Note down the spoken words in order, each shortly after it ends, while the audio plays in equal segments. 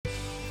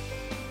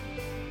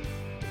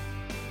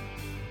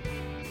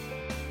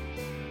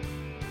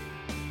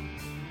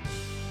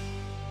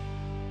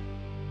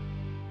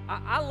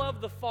I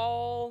love the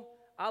fall.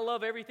 I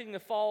love everything the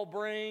fall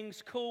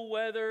brings. Cool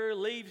weather,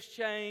 leaves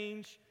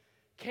change,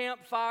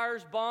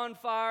 campfires,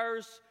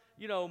 bonfires,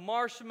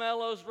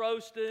 marshmallows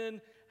roasting,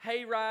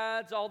 hay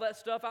rides, all that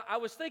stuff. I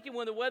was thinking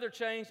when the weather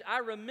changed, I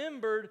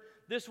remembered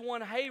this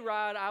one hay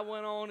ride I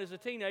went on as a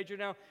teenager.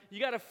 Now, you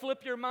got to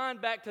flip your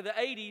mind back to the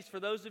 80s for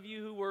those of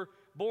you who were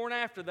born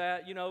after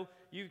that.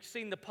 You've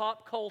seen the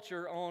pop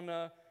culture on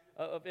the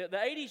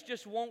 80s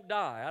just won't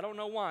die. I don't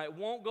know why. It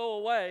won't go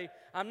away.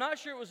 I'm not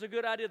sure it was a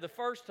good idea the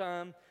first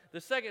time.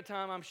 The second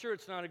time, I'm sure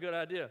it's not a good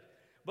idea.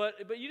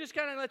 But you just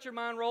kind of let your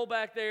mind roll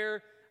back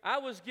there. I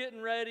was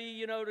getting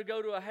ready, to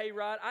go to a hay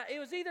ride. It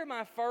was either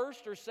my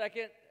first or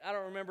second. I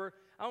don't remember.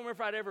 I don't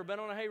remember if I'd ever been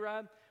on a hay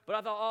ride. But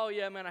I thought, oh,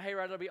 yeah, man, a hay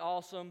ride, that'll be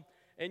awesome.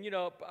 And,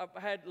 I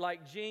had,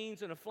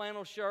 jeans and a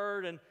flannel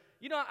shirt. And,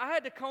 I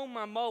had to comb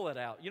my mullet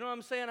out. You know what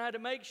I'm saying? I had to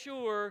make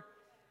sure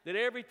that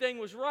everything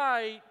was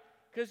right.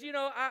 Because,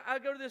 I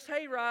go to this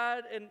hay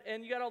ride,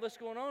 and you got all this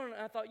going on. And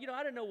I thought,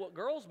 I didn't know what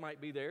girls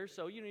might be there.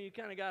 So, you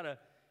kind of got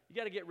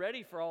to get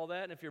ready for all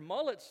that. And if your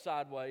mullet's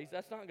sideways,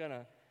 that's not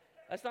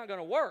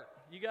gonna work.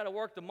 You got to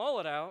work the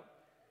mullet out.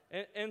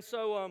 And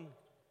so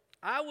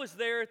I was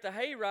there at the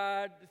hay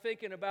ride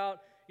thinking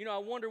about, I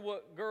wonder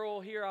what girl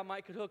here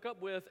I could hook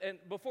up with. And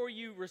before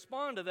you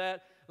respond to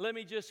that, let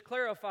me just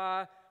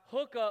clarify,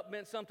 hook up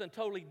meant something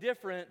totally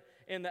different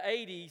in the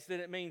 80s than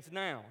it means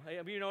now.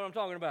 You know what I'm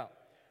talking about?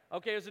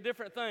 Okay, it's a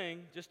different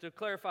thing, just to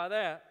clarify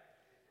that.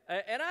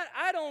 And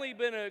I'd only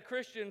been a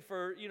Christian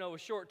for, a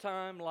short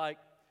time,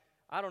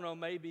 I don't know,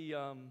 maybe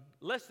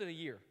less than a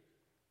year.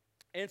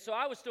 And so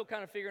I was still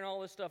kind of figuring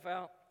all this stuff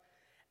out.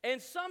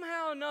 And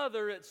somehow or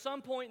another, at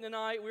some point in the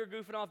night, we were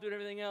goofing off doing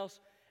everything else.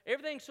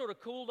 Everything sort of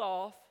cooled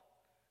off,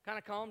 kind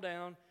of calmed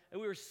down.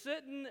 And we were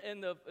sitting in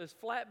this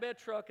flatbed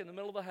truck in the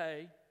middle of the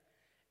hay.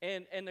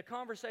 And the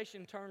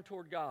conversation turned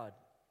toward God.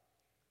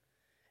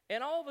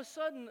 And all of a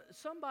sudden,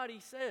 somebody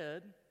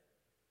said,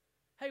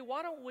 hey,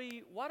 why don't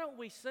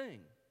we sing?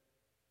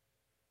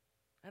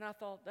 And I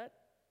thought,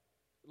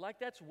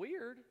 that's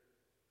weird.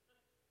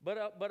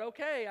 But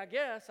okay, I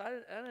guess.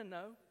 I didn't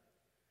know.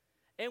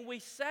 And we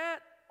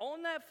sat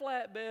on that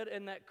flatbed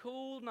in that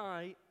cool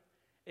night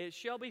at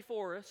Shelby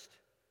Forest,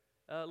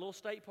 a little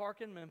state park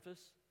in Memphis,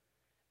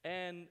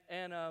 and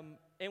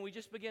we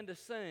just began to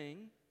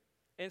sing.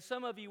 And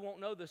some of you won't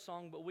know this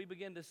song, but we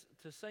began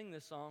to sing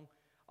this song.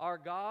 Our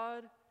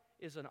God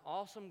is an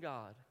awesome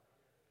God.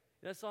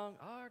 That song,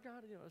 our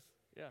God,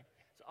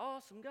 it's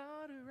awesome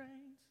God who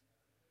reigns.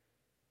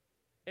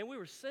 And we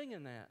were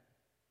singing that.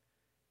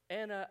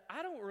 And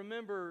I don't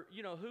remember,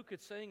 who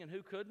could sing and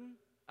who couldn't.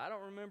 I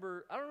don't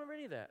remember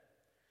any of that.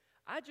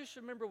 I just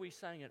remember we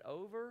sang it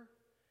over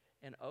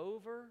and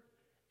over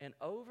and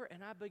over,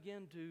 and I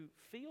began to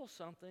feel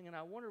something, and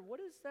I wondered, what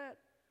is that?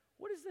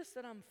 What is this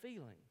that I'm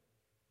feeling?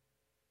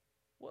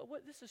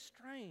 What this is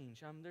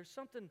strange. There's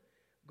something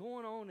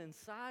going on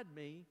inside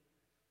me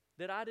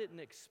that I didn't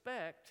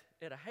expect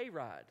at a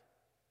hayride.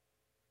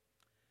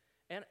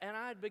 And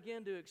I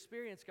began to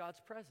experience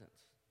God's presence.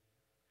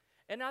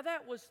 And now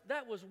that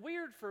was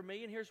weird for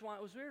me, and here's why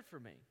it was weird for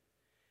me.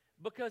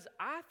 Because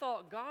I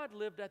thought God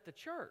lived at the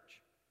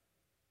church.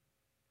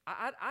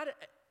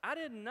 I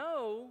didn't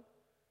know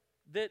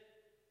that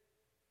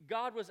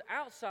God was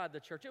outside the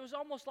church. It was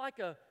almost like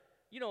an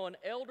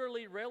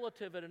elderly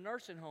relative at a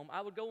nursing home.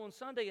 I would go on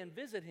Sunday and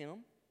visit him,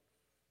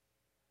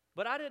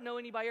 but I didn't know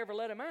anybody ever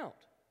let him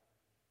out.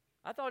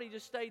 I thought he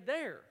just stayed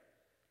there.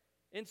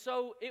 And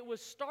so it was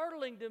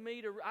startling to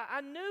me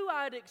I knew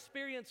I'd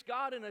experienced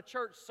God in a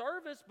church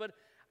service, but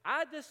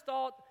I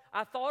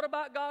thought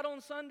about God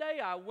on Sunday.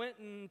 I went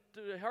and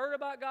heard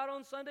about God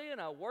on Sunday, and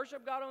I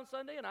worshiped God on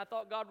Sunday, and I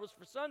thought God was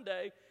for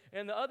Sunday,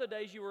 and the other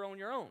days you were on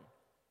your own.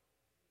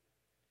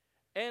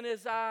 And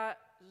as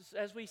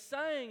we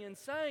sang and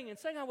sang and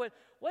sang, I went,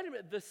 wait a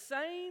minute, the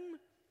same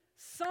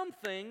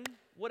something,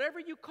 whatever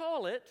you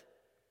call it,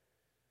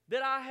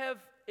 that I have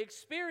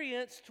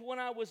experienced when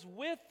I was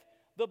with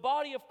the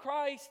body of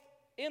Christ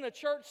in a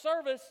church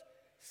service,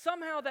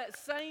 somehow that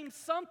same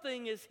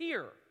something is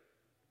here.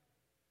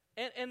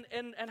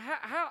 And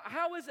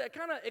how is that?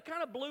 It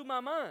kind of blew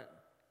my mind.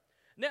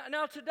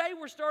 Now today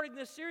we're starting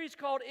this series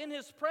called In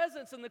His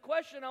Presence, and the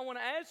question I want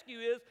to ask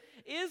you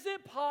is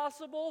it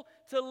possible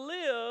to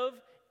live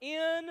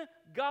in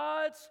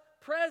God's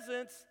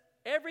presence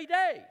every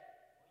day?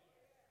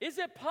 Is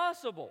it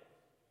possible?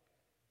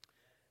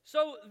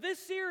 So this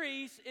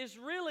series is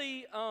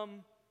really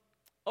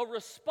a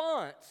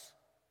response.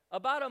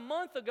 About a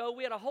month ago,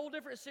 we had a whole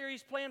different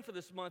series planned for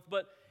this month,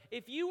 but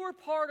if you were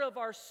part of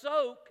our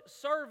Soak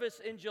service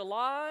in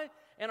July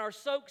and our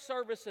Soak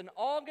service in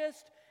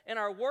August and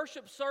our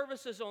worship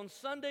services on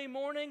Sunday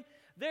morning,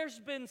 there's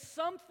been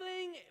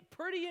something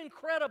pretty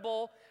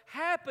incredible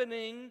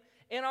happening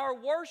in our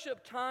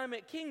worship time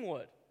at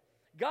Kingwood.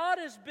 God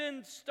has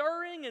been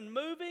stirring and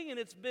moving, and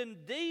it's been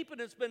deep, and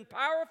it's been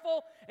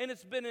powerful, and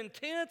it's been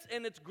intense,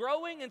 and it's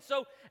growing. And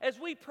so as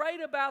we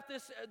prayed about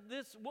this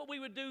what we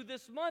would do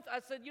this month, I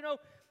said,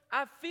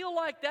 I feel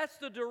like that's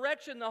the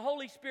direction the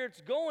Holy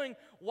Spirit's going.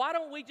 Why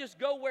don't we just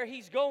go where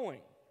He's going?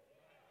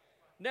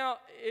 Now,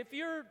 if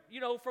you're,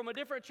 from a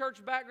different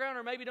church background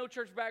or maybe no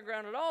church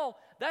background at all,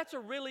 that's a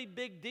really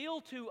big deal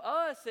to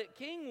us at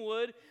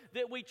Kingwood,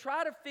 that we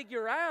try to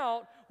figure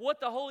out what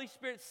the Holy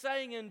Spirit's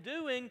saying and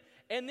doing,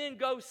 and then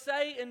go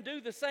say and do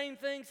the same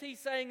things He's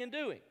saying and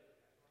doing.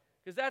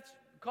 Because that's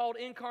called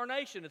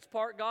incarnation. It's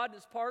part God and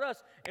it's part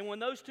us. And when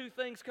those two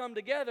things come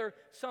together,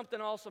 something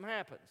awesome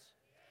happens.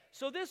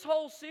 So this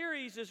whole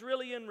series is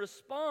really in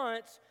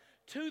response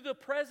to the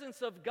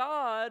presence of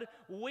God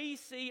we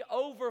see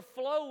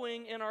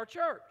overflowing in our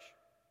church.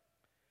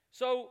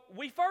 So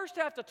we first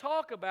have to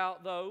talk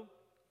about, though,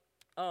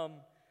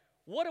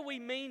 what do we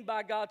mean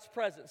by God's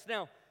presence?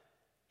 Now,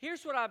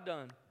 here's what I've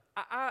done.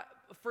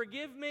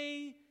 Forgive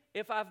me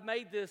if I've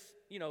made this,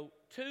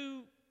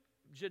 too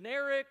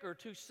generic or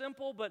too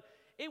simple, but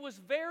it was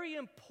very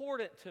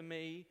important to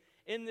me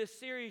in this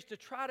series to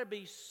try to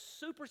be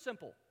super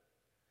simple,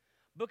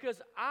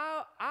 because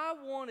I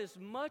want as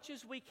much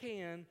as we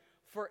can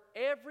for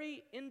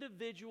every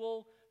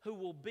individual who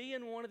will be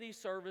in one of these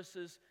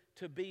services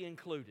to be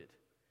included.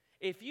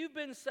 If you've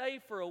been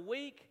saved for a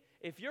week,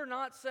 if you're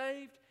not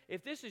saved,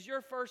 if this is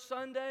your first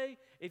Sunday,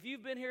 if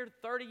you've been here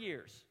 30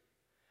 years,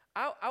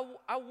 I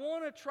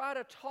want to try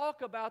to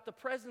talk about the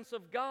presence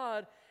of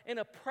God in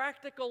a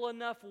practical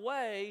enough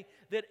way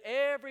that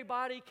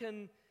everybody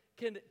can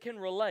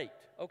relate,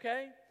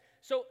 okay?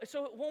 So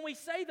when we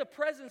say the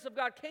presence of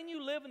God, can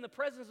you live in the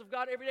presence of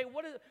God every day?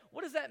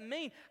 What does that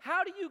mean?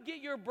 How do you get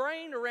your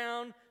brain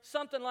around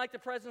something like the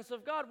presence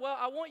of God? Well,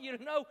 I want you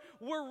to know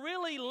we're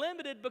really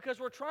limited because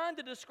we're trying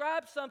to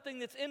describe something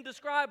that's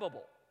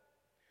indescribable.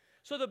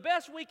 So the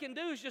best we can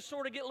do is just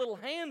sort of get little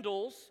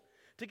handles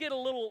to get a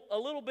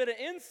little bit of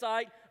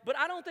insight, but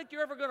I don't think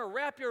you're ever going to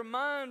wrap your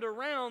mind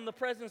around the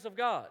presence of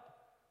God.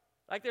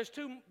 Like that's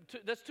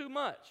too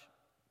much.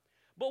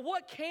 But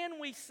what can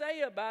we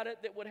say about it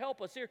that would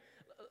help us? Here,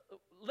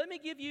 let me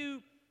give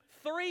you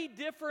 3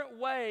 different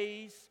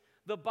ways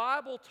the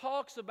Bible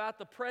talks about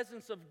the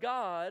presence of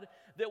God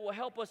that will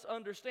help us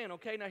understand.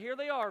 Okay, now here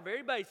they are,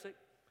 very basic.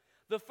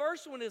 The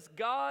first one is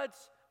God's,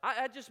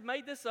 I just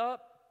made this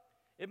up.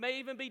 It may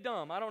even be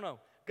dumb, I don't know.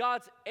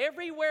 God's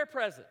everywhere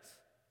presence.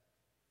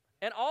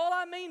 And all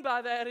I mean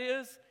by that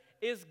is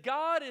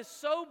God is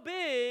so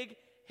big,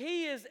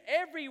 He is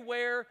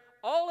everywhere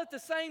all at the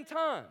same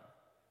time.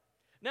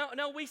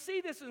 Now we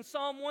see this in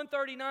Psalm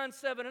 139,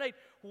 7 and 8.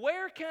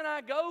 Where can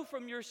I go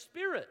from your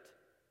spirit?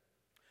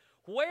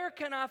 Where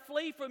can I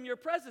flee from your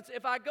presence?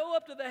 If I go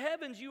up to the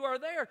heavens, you are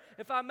there.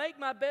 If I make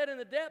my bed in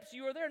the depths,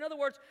 you are there. In other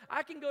words,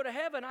 I can go to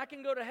heaven, I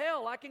can go to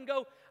hell, I can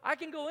go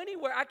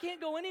anywhere. I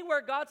can't go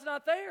anywhere God's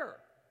not there.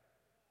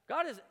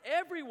 God is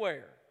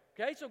everywhere.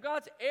 Okay, so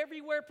God's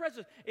everywhere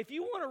present. If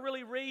you want to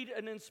really read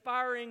an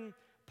inspiring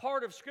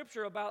part of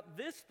Scripture about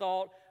this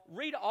thought,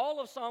 read all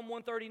of Psalm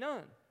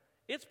 139.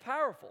 It's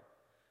powerful.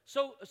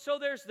 So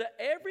there's the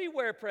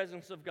everywhere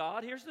presence of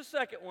God. Here's the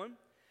second one.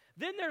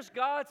 Then there's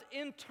God's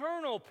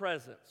internal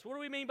presence. What do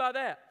we mean by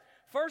that?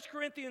 1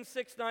 Corinthians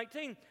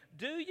 6:19.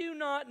 Do you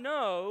not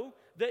know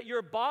that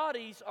your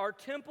bodies are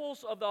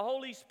temples of the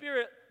Holy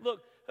Spirit?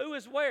 Look, who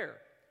is where?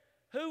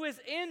 Who is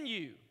in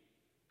you?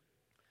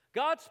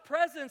 God's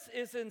presence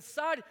is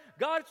inside.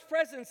 God's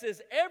presence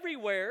is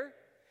everywhere.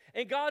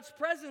 And God's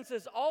presence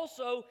is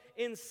also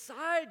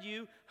inside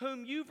you,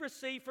 whom you've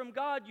received from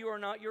God. You are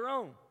not your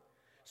own.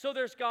 So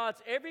there's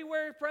God's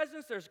everywhere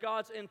presence. There's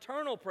God's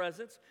internal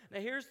presence. Now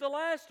here's the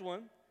last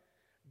one.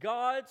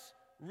 God's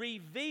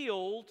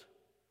revealed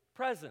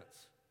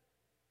presence.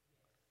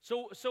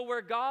 So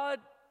where God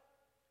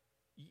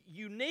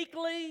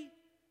uniquely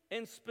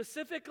and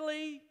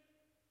specifically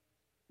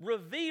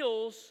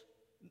reveals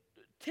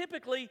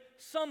typically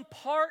some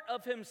part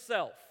of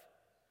Himself,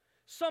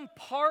 some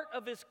part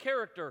of His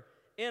character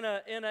in a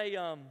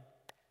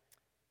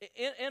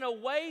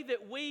way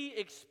that we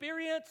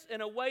experience,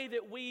 in a way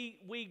that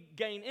we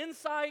gain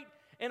insight,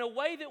 in a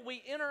way that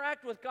we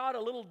interact with God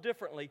a little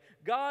differently.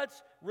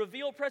 God's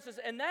revealed presence.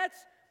 And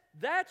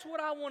that's what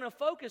I want to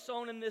focus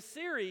on in this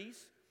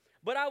series.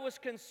 But I was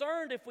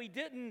concerned if we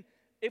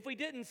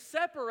didn't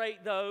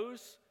separate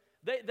those,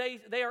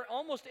 they are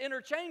almost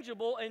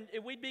interchangeable, and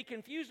we'd be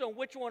confused on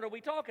which one are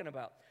we talking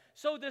about.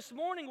 So this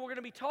morning we're going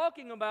to be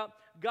talking about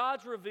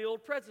God's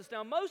revealed presence.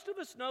 Now, most of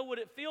us know what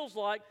it feels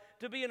like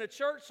to be in a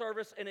church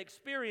service and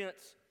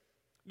experience,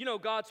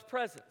 God's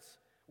presence.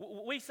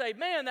 We say,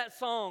 man, that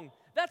song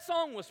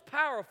was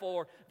powerful,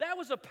 or that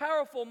was a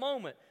powerful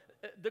moment.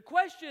 The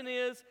question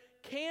is,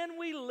 can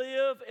we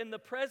live in the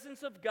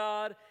presence of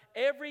God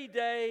every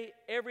day,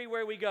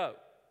 everywhere we go?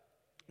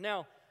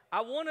 Now,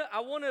 I want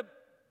to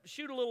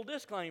shoot a little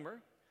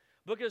disclaimer,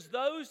 because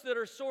those that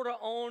are sort of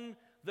on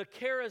the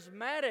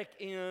charismatic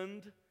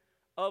end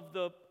of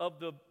the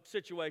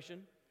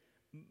situation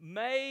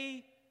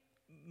may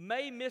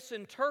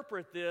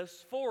misinterpret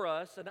this for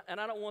us, and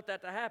I don't want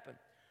that to happen.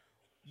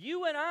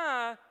 You and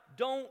I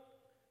don't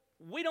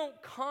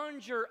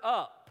conjure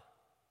up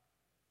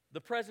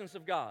the presence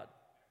of God.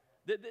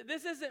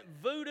 This isn't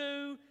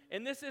voodoo,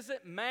 and this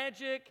isn't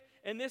magic,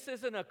 and this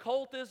isn't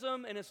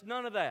occultism, and it's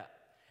none of that.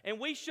 And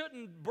we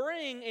shouldn't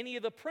bring any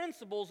of the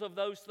principles of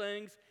those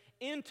things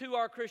into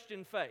our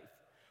Christian faith.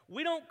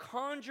 We don't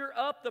conjure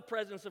up the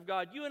presence of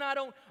God. You and I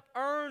don't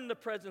earn the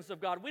presence of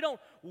God. We don't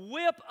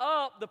whip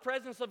up the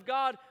presence of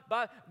God.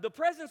 The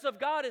presence of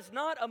God is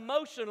not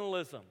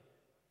emotionalism.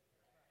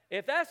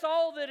 If that's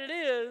all that it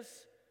is,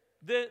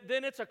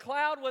 then it's a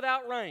cloud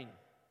without rain.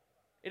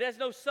 It has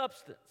no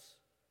substance.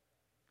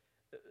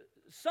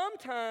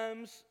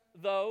 Sometimes,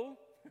 though,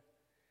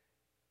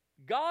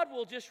 God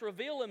will just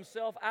reveal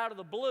Himself out of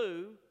the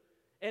blue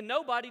and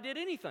nobody did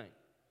anything.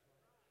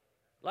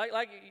 Like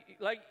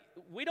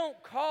we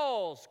don't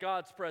cause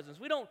God's presence.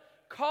 We don't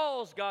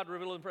cause God to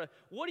reveal His presence.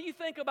 What do you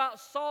think about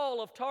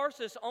Saul of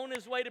Tarsus on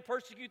his way to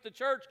persecute the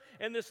church,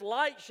 and this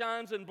light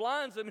shines and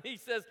blinds him, and he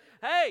says,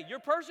 "Hey, you're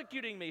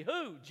persecuting me."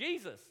 Who?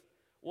 Jesus.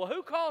 Well,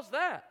 who caused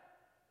that?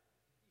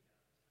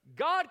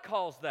 God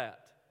caused that.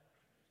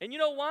 And you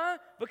know why?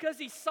 Because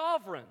He's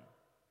sovereign.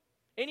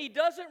 And He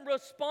doesn't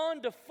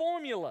respond to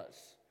formulas.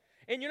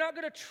 And you're not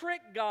going to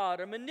trick God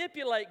or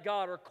manipulate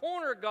God or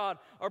corner God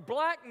or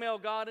blackmail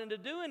God into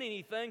doing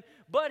anything.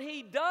 But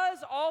He does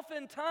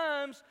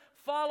oftentimes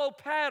follow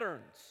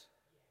patterns.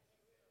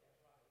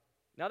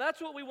 Now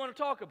that's what we want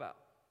to talk about.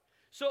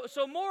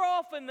 So more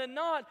often than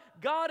not,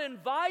 God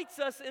invites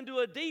us into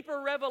a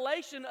deeper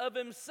revelation of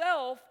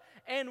Himself,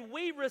 and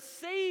we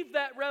receive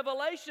that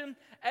revelation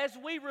as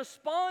we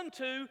respond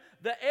to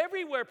the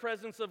everywhere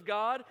presence of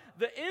God,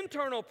 the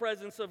internal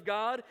presence of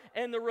God,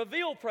 and the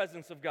revealed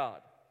presence of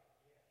God.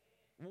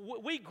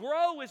 We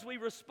grow as we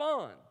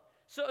respond.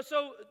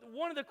 So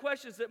one of the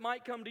questions that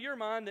might come to your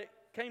mind, that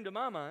came to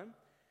my mind,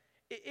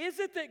 is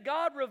it that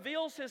God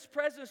reveals His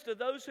presence to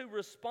those who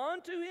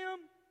respond to Him?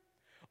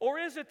 Or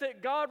is it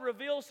that God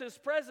reveals His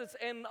presence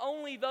and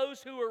only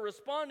those who are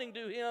responding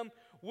to Him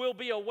will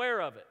be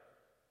aware of it?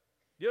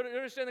 Do you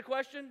understand the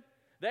question?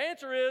 The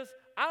answer is,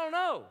 I don't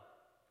know.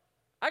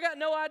 I got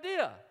no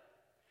idea.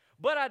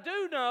 But I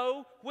do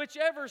know,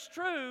 whichever's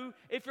true,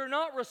 if you're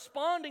not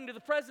responding to the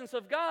presence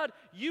of God,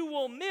 you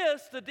will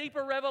miss the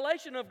deeper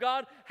revelation of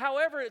God,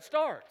 however it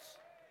starts.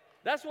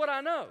 That's what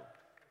I know.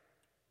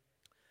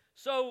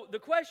 So the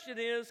question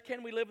is,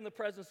 can we live in the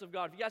presence of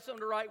God? If you got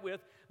something to write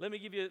with, let me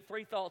give you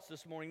 3 thoughts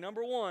this morning.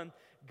 Number 1,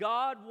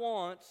 God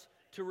wants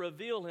to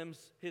reveal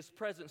His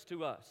presence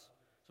to us.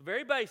 So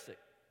very basic.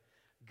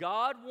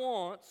 God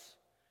wants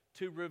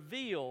to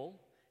reveal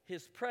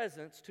His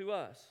presence to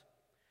us.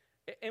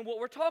 And what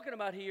we're talking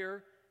about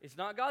here is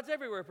not God's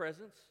everywhere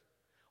presence.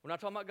 We're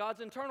not talking about God's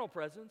internal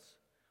presence.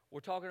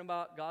 We're talking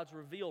about God's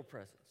revealed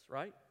presence,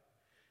 right?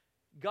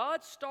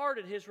 God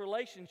started His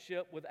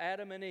relationship with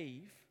Adam and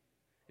Eve.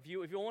 If you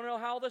want to know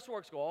how this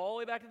works, go all the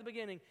way back to the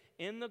beginning.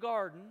 In the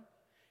garden,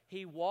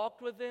 He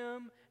walked with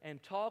them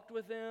and talked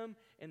with them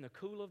in the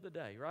cool of the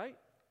day, right?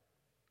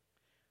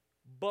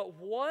 But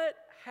what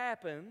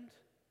happened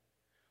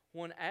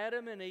when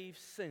Adam and Eve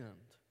sinned?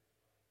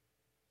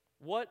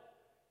 What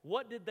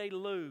did they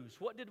lose?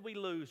 What did we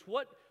lose?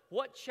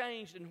 What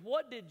changed? And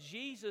what did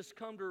Jesus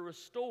come to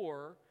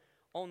restore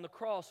on the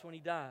cross when He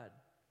died?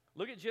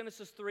 Look at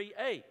Genesis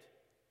 3:8.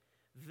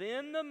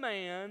 Then the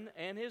man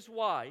and his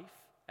wife,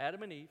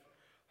 Adam and Eve,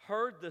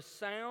 heard the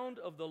sound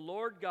of the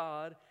Lord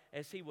God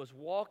as He was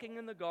walking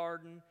in the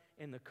garden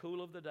in the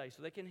cool of the day.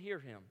 So they can hear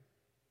Him.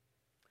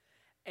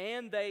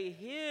 And they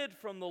hid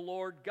from the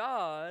Lord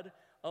God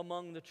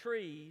among the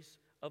trees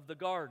of the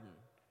garden.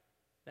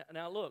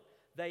 Now look,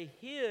 they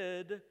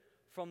hid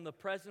from the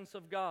presence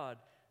of God.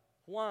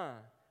 Why?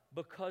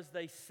 Because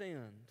they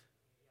sinned.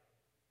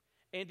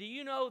 And do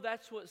you know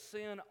that's what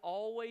sin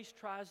always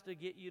tries to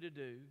get you to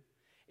do?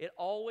 It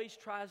always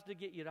tries to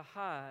get you to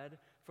hide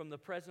from the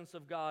presence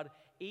of God,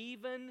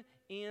 even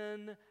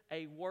in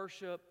a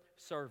worship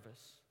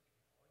service.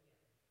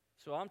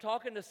 So I'm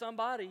talking to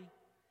somebody.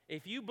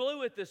 If you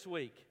blew it this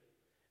week,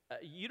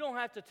 you don't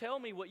have to tell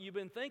me what you've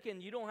been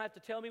thinking. You don't have to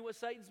tell me what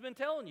Satan's been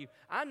telling you.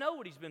 I know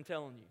what he's been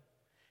telling you.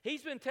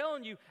 He's been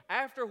telling you,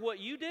 after what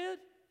you did,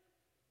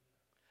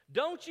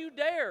 don't you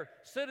dare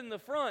sit in the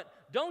front.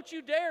 Don't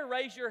you dare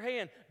raise your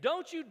hand.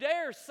 Don't you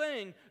dare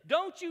sing.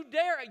 Don't you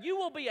dare. You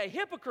will be a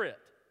hypocrite.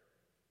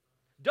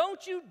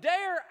 Don't you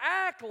dare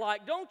act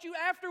like,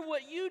 after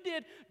what you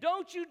did,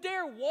 don't you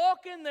dare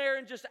walk in there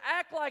and just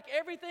act like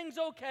everything's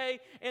okay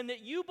and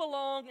that you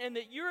belong and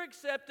that you're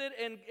accepted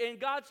and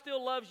God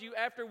still loves you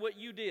after what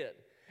you did.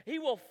 He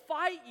will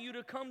fight you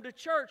to come to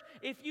church.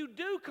 If you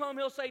do come,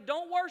 He'll say,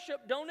 don't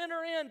worship, don't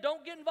enter in,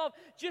 don't get involved.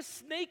 Just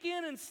sneak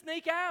in and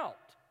sneak out.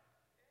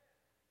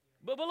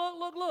 But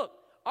look.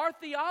 Our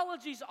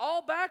theology's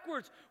all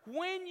backwards.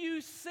 When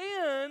you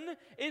sin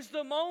is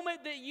the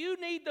moment that you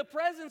need the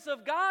presence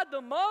of God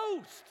the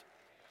most.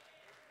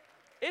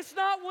 It's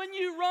not when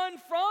you run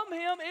from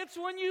Him, it's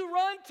when you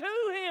run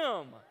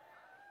to Him.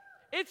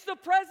 It's the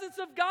presence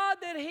of God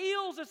that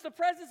heals. It's the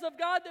presence of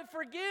God that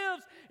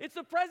forgives. It's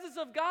the presence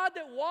of God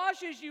that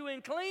washes you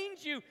and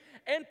cleans you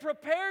and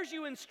prepares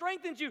you and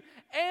strengthens you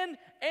and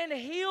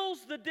heals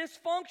the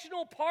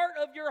dysfunctional part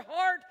of your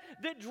heart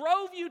that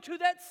drove you to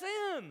that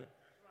sin.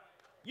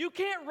 You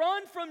can't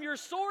run from your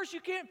source. You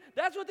can't.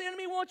 That's what the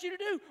enemy wants you to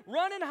do.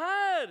 Run and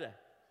hide.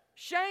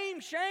 Shame,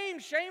 shame,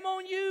 shame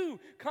on you.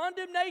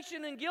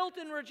 Condemnation and guilt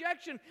and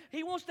rejection.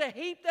 He wants to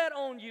heap that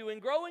on you in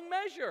growing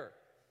measure.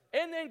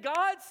 And then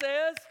God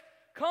says,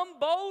 come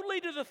boldly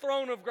to the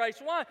throne of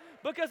grace. Why?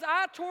 Because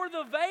I tore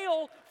the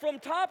veil from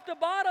top to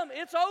bottom.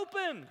 It's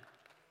open.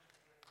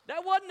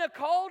 That wasn't a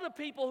call to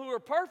people who are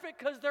perfect,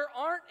 because there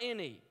aren't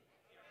any.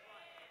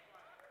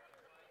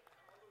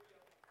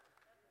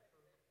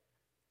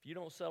 If you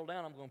don't settle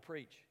down, I'm going to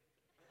preach.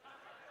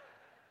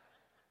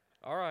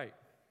 All right.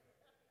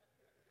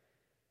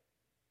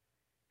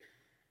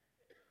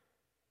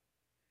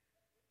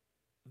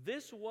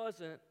 This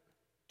wasn't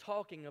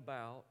talking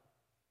about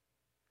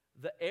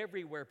the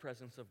everywhere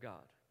presence of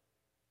God.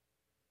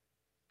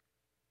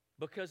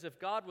 Because if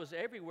God was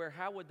everywhere,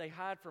 how would they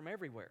hide from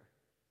everywhere?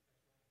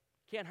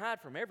 Can't hide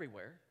from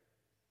everywhere.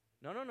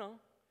 No, no, no.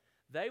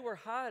 They were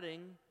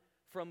hiding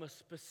from a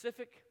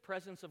specific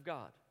presence of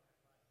God.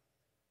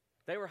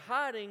 They were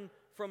hiding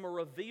from a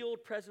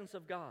revealed presence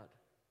of God.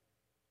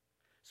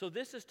 So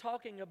this is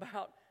talking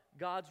about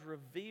God's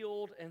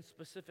revealed and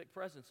specific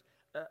presence.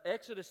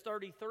 Exodus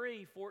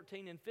 33,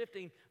 14 and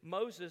 15,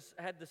 Moses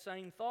had the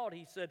same thought.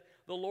 He said,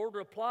 the Lord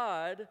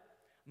replied,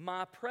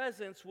 my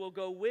presence will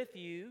go with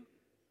you,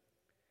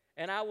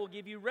 and I will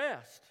give you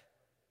rest.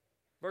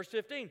 Verse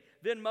 15,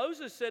 then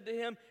Moses said to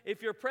him,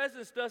 if your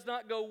presence does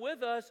not go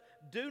with us,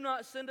 do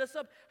not send us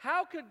up.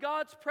 How could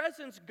God's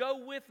presence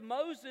go with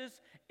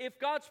Moses if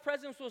God's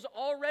presence was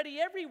already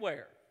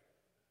everywhere?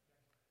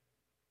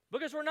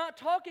 Because we're not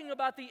talking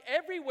about the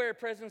everywhere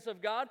presence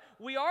of God.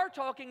 We are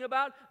talking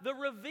about the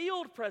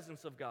revealed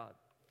presence of God.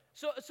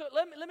 So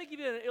let me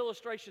give you an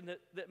illustration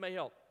that may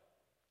help.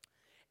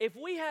 If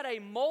we had a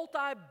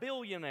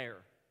multi-billionaire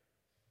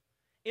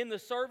in the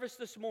service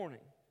this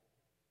morning,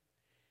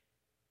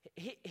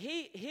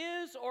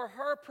 his or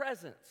her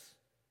presence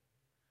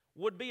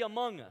would be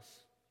among us.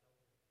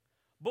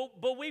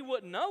 But we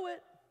wouldn't know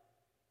it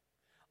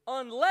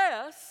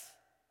unless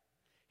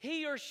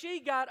he or she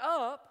got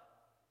up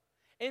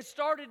and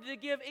started to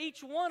give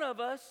each one of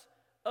us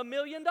 $1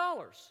 million.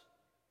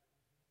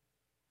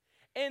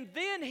 And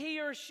then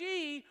he or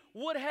she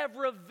would have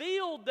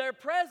revealed their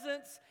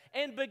presence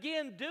and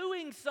begin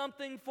doing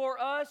something for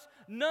us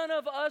none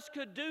of us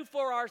could do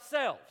for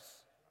ourselves.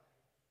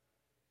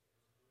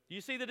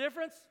 You see the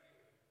difference?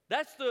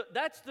 That's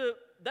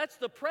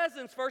the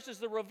presence versus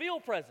the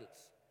revealed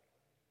presence.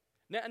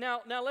 Now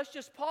let's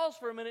just pause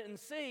for a minute and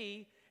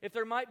see if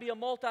there might be a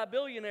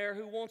multi-billionaire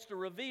who wants to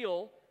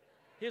reveal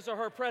his or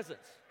her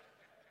presence.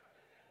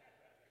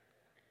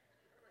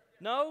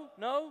 No?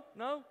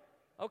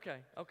 Okay.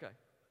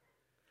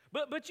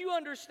 But you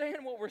understand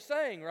what we're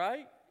saying,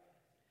 right?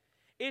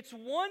 It's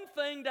one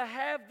thing to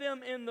have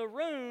them in the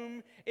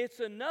room. It's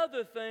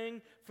another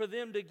thing for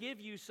them to give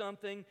you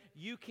something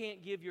you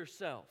can't give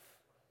yourself.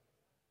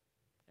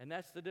 And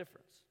that's the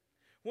difference.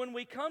 When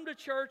we come to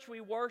church,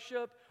 we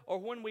worship, or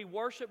when we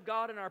worship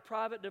God in our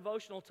private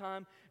devotional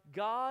time,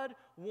 God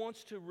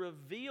wants to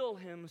reveal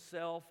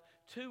Himself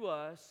to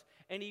us,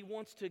 and He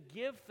wants to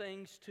give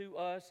things to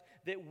us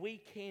that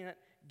we can't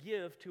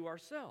give to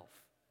ourselves.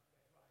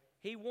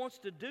 He wants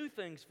to do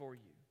things for you.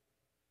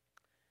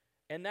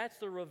 And that's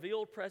the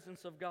revealed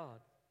presence of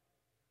God.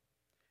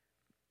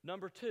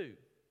 Number 2,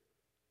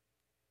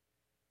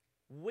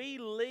 we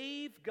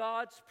leave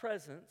God's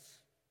presence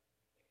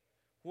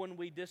when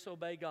we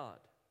disobey God.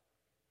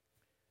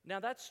 Now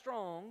that's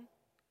strong,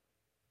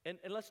 and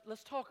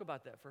let's talk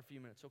about that for a few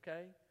minutes,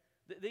 okay?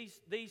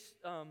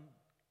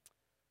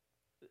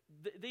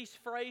 These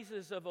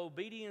phrases of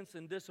obedience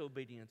and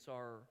disobedience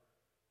are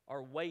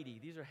weighty.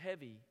 These are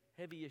heavy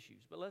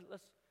issues. But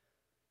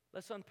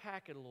let's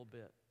unpack it a little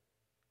bit.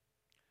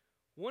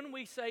 When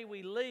we say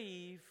we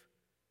leave,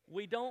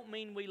 we don't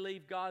mean we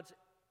leave God's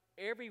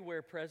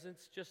everywhere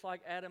presence, just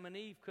like Adam and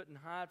Eve couldn't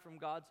hide from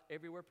God's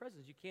everywhere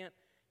presence. You can't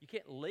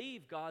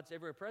leave God's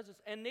everywhere presence,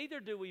 and neither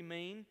do we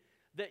mean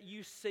that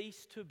you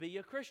cease to be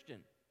a Christian.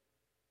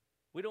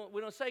 We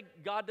don't say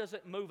God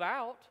doesn't move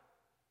out.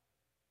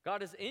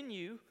 God is in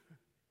you,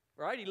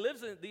 right? He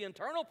lives in the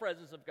internal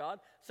presence of God.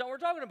 That's not what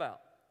we're talking about.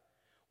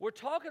 We're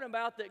talking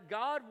about that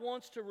God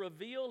wants to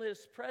reveal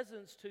His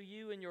presence to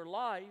you in your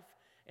life,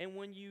 and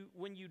when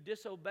you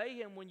disobey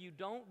Him, when you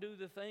don't do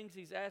the things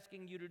He's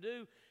asking you to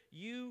do,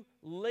 you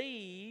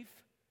leave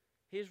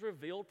His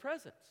revealed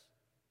presence.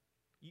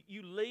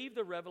 You leave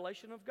the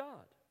revelation of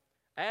God.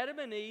 Adam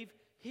and Eve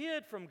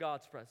hid from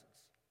God's presence.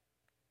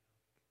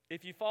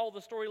 If you follow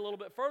the story a little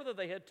bit further,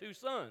 they had 2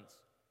 sons,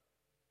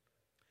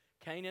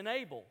 Cain and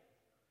Abel.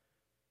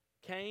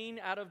 Cain,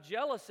 out of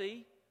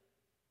jealousy,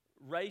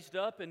 raised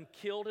up and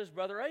killed his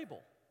brother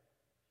Abel.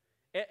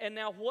 And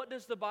now what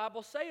does the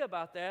Bible say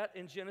about that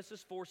in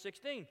Genesis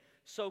 4:16?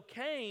 So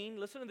Cain,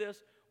 listen to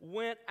this,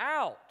 went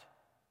out.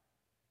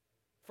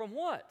 From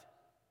what?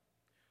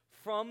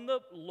 From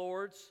the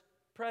Lord's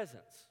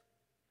presence,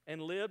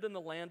 and lived in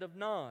the land of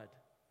Nod.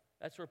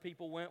 That's where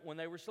people went when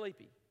they were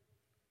sleepy.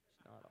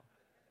 It's not all.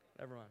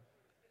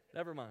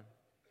 Never mind.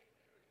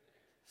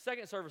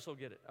 Second service will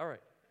get it. All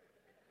right.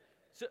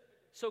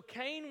 So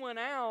Cain went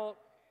out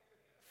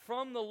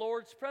from the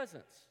Lord's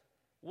presence.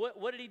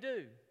 What did he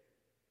do?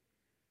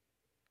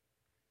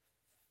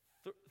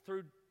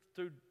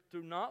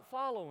 Through not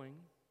following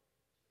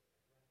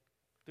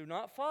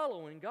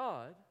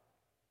God,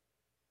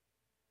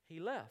 he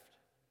left.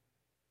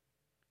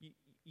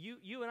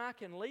 You and I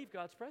can leave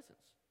God's presence.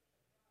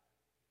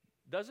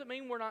 Doesn't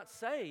mean we're not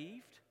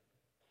saved.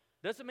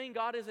 Doesn't mean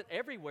God isn't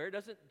everywhere.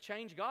 Doesn't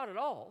change God at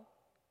all.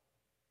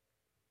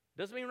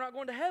 Doesn't mean we're not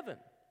going to heaven.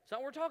 It's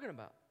not what we're talking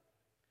about.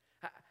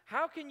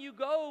 How can you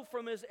go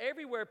from His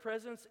everywhere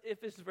presence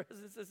if His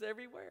presence is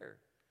everywhere?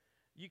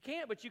 You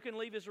can't, but you can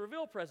leave His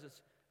revealed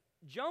presence.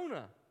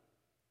 Jonah,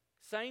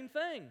 same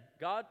thing.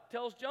 God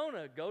tells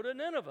Jonah, go to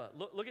Nineveh.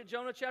 Look at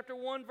Jonah chapter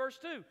 1, verse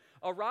 2.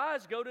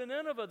 Arise, go to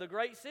Nineveh, the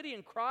great city,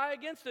 and cry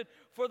against it,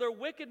 for their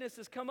wickedness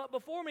has come up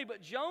before me.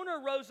 But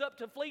Jonah rose up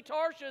to flee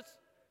Tarshish.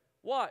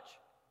 Watch.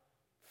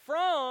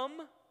 From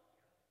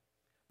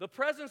the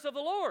presence of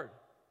the Lord.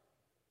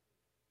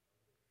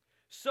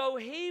 So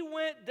he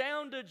went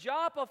down to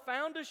Joppa,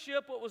 found a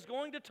ship that was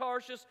going to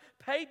Tarshish,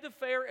 paid the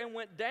fare, and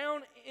went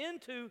down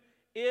into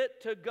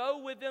it to go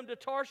with them to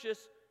Tarshish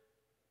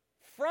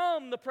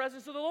from the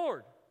presence of the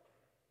Lord.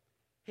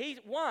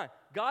 Why?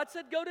 God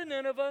said go to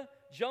Nineveh.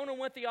 Jonah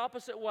went the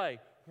opposite way.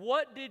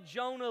 What did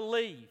Jonah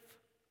leave?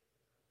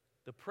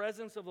 The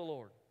presence of the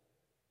Lord.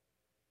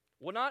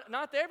 Well,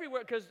 not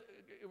everywhere, because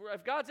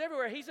if God's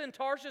everywhere, He's in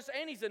Tarshish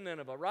and He's in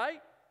Nineveh,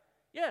 right?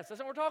 Yes, that's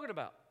what we're talking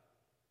about.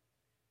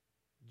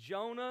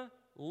 Jonah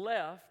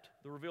left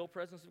the revealed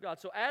presence of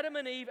God. So Adam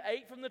and Eve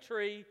ate from the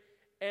tree,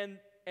 and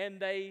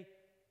they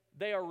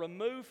are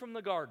removed from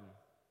the garden.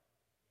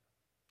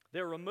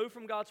 They're removed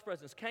from God's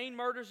presence. Cain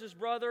murders his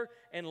brother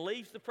and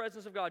leaves the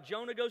presence of God.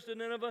 Jonah goes to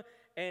Nineveh,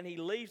 and he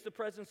leaves the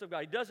presence of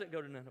God. He doesn't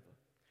go to Nineveh.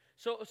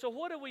 So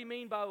what do we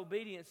mean by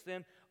obedience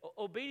then?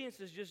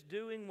 Obedience is just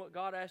doing what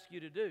God asks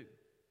you to do.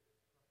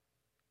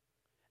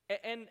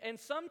 And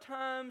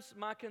sometimes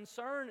my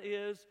concern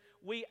is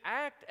we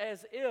act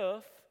as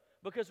if,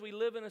 because we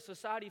live in a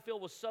society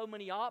filled with so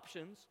many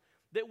options,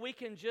 that we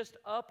can just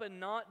up and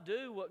not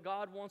do what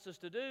God wants us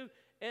to do,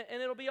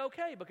 and it'll be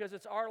okay because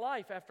it's our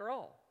life after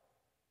all.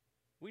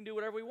 We can do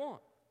whatever we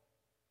want.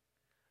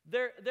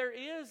 There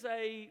is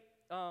a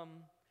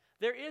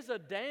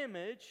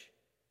damage.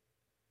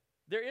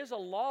 There is a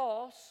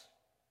loss.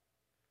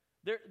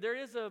 There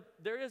is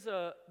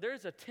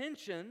a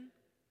tension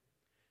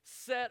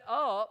set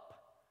up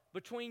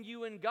between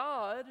you and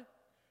God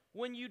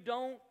when you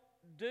don't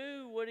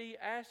do what He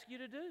asks you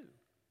to do.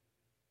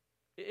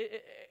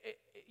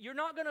 You're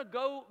not going to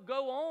go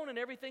on and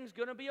everything's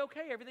going to be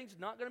okay. Everything's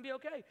not going to be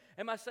okay.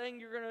 Am I saying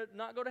you're going to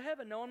not go to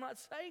heaven? No, I'm not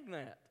saying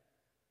that.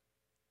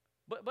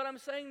 But I'm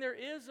saying there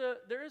is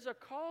a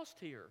cost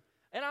here.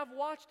 And I've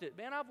watched it.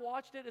 Man, I've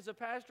watched it as a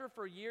pastor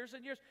for years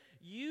and years.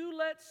 You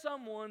let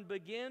someone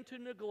begin to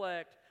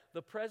neglect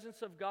the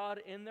presence of God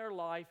in their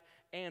life,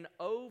 and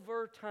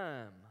over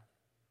time,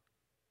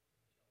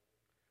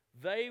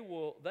 they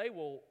will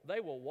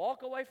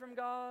walk away from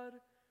God,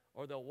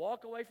 or they'll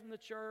walk away from the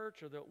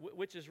church,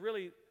 which is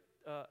really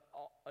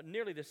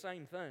nearly the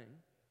same thing.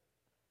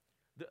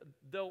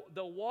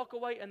 They'll walk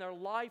away, and their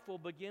life will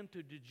begin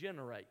to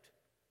degenerate.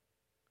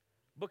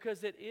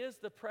 Because it is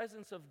the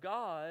presence of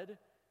God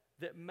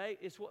that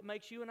is what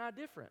makes you and I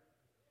different.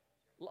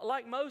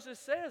 Like Moses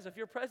says, if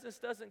your presence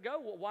doesn't go,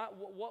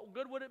 what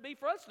good would it be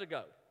for us to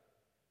go?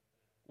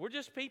 We're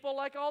just people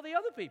like all the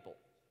other people.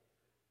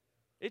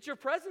 It's your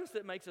presence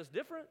that makes us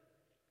different.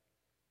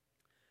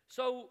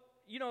 So,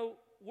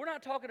 we're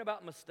not talking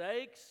about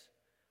mistakes.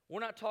 We're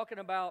not talking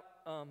about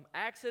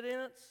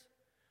accidents.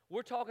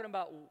 We're talking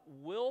about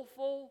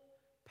willful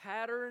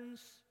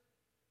patterns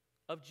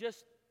of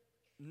just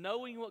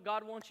knowing what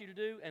God wants you to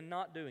do and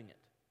not doing it.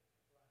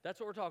 That's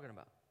what we're talking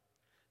about.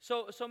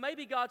 So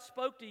maybe God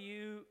spoke to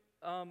you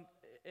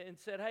and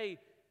said, hey,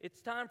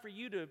 it's time for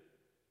you to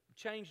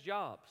change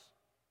jobs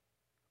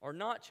or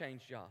not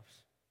change jobs.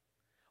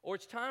 Or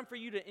it's time for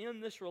you to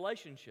end this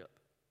relationship.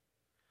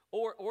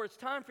 Or it's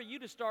time for you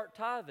to start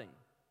tithing.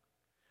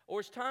 Or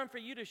it's time for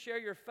you to share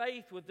your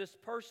faith with this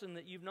person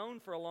that you've known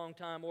for a long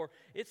time. Or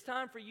it's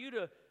time for you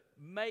to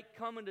make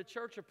coming to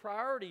church a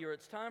priority. Or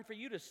it's time for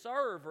you to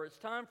serve. Or it's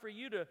time for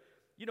you to,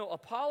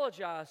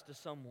 apologize to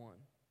someone.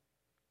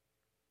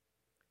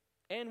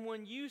 And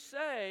when you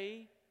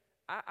say,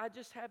 I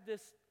just have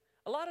this,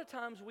 a lot of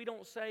times we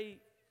don't say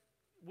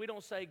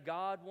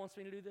God wants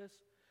me to do this.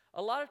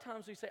 A lot of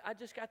times we say, I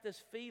just got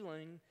this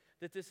feeling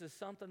that this is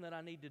something that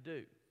I need to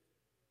do.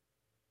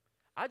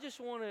 I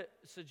just want to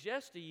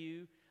suggest to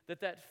you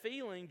that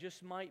feeling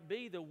just might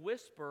be the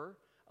whisper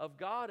of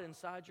God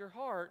inside your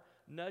heart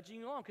nudging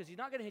you along, because He's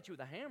not going to hit you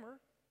with a hammer.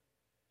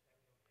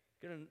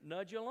 He's going to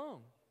nudge you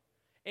along.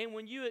 And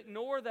when you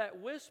ignore that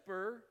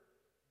whisper,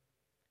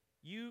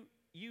 you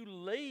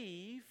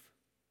leave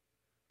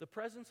the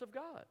presence of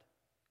God.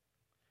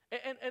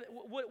 And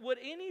would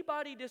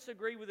anybody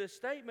disagree with this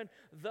statement?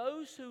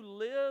 Those who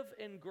live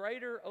in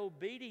greater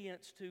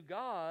obedience to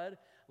God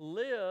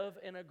live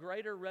in a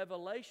greater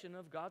revelation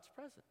of God's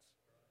presence.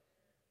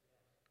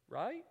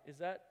 Right?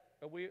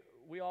 Are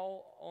we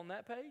all on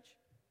that page?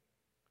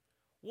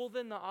 Well,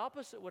 then the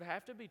opposite would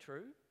have to be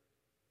true.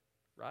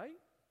 Right?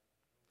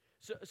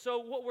 So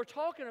what we're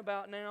talking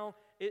about now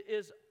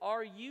is,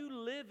 are you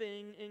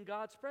living in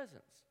God's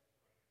presence?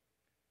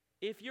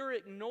 If you're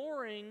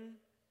ignoring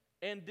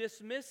and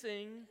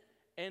dismissing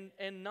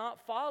and not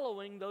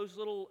following those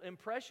little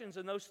impressions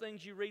and those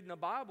things you read in the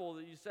Bible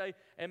that you say,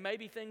 and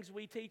maybe things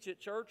we teach at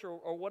church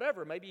or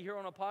whatever, maybe you hear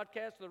on a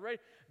podcast or the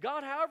radio,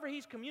 God, however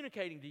He's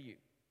communicating to you.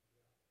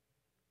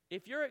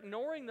 If you're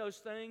ignoring those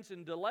things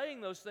and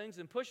delaying those things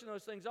and pushing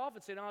those things off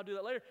and saying, I'll do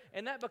that later,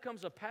 and that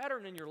becomes a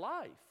pattern in your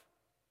life,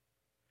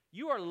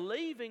 you are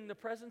leaving the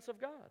presence of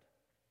God.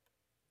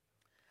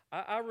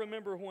 I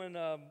remember when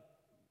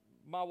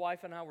my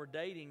wife and I were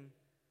dating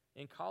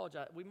in college,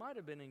 we might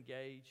have been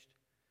engaged.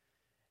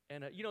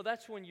 And,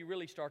 that's when you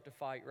really start to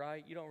fight,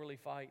 right? You don't really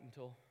fight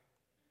until,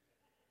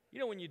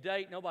 when you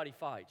date, nobody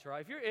fights,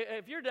 right?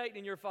 If you're dating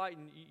and you're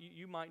fighting,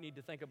 you might need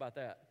to think about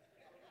that.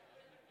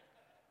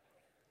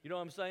 You know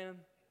what I'm saying?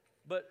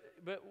 But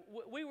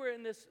we were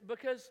in this,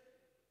 because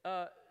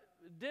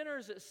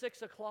dinner's at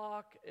 6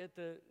 o'clock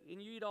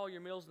and you eat all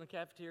your meals in the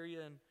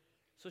cafeteria. And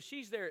so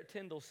she's there at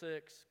 10 till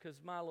 6,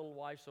 because my little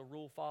wife's a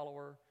rule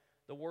follower.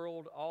 The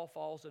world all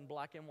falls in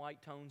black and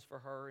white tones for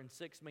her, and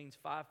 6 means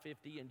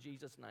 5:50 in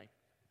Jesus' name.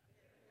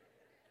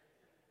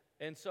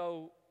 And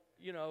so,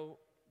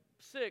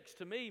 6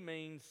 to me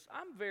means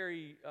I'm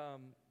very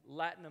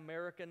Latin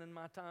American in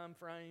my time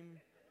frame.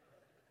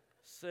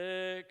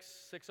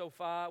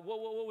 6:05.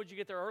 What would you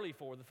get there early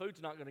for? The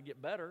food's not going to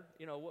get better.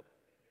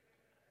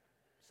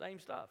 Same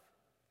stuff.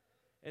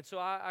 And so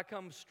I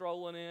come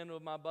strolling in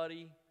with my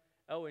buddy.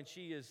 Oh, and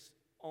she is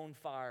on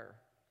fire.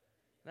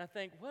 And I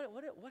think,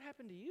 what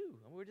happened to you?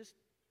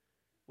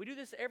 We do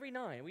this every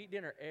night. We eat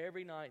dinner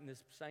every night in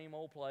this same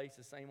old place,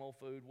 the same old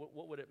food.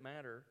 What would it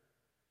matter?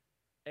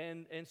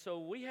 And so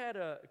we had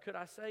a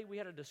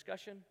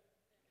discussion?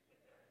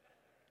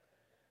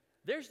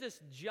 There's this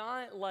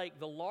giant lake,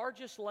 the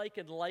largest lake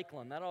in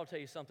Lakeland. That ought to tell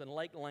you something.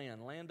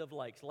 Lakeland, land of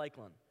lakes,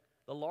 Lakeland.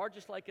 The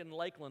largest lake in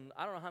Lakeland.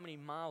 I don't know how many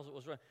miles it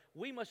was.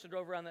 We must have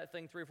drove around that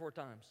thing 3 or 4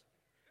 times.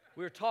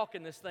 We were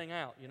talking this thing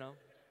out,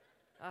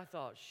 I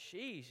thought,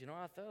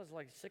 I thought it was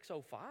like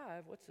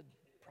 6:05. What's the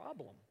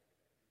problem?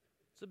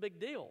 It's a big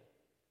deal.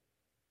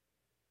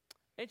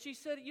 And she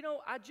said,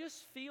 I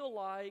just feel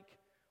like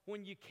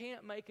when you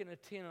can't make an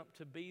attempt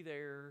to be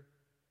there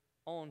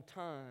on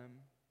time,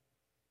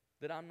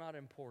 that I'm not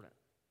important.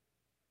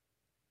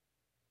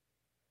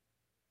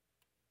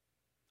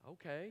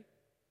 Okay,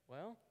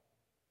 well,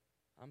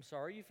 I'm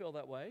sorry you feel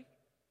that way.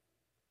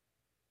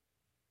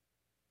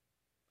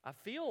 I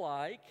feel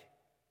like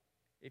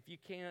if you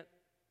can't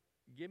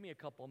give me a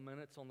couple of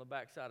minutes on the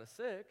backside of 6,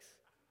 it's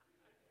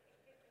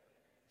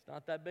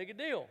not that big a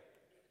deal,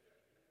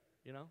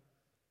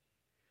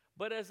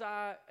 But as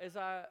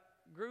I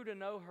grew to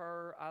know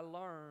her, I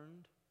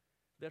learned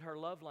that her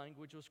love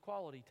language was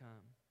quality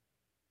time.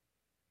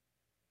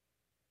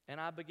 And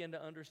I began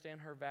to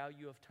understand her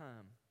value of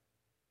time.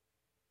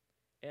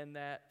 And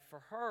that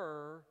for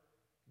her,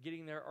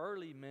 getting there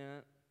early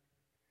meant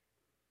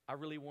I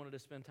really wanted to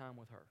spend time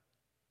with her.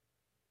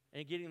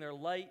 And getting there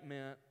late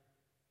meant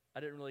I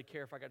didn't really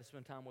care if I got to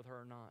spend time with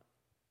her or not.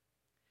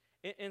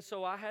 And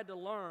so I had to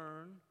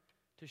learn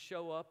to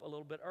show up a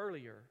little bit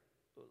earlier.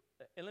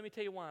 And let me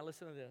tell you why.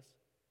 Listen to this.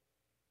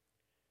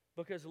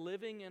 Because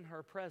living in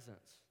her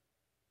presence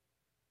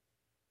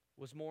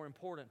was more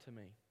important to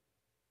me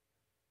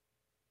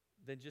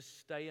than just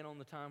staying on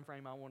the time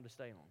frame I wanted to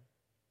stay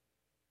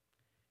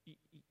on.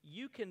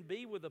 You can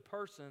be with a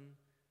person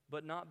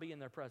but not be in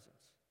their presence.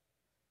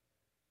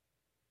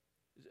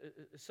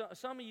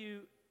 Some of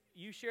you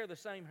share the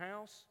same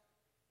house,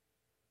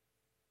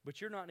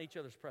 but you're not in each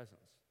other's presence.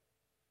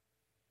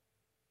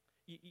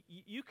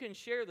 You can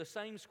share the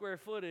same square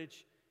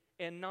footage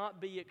and not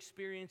be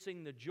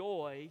experiencing the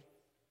joy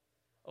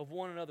of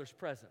one another's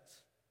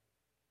presence.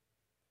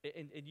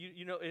 And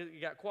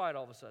it got quiet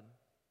all of a sudden.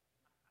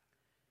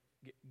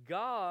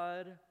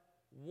 God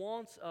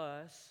wants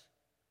us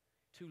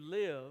to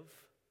live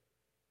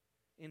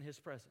in His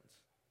presence.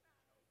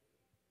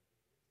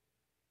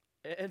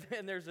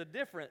 And there's a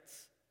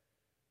difference.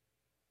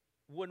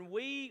 When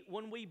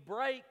we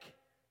break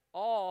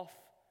off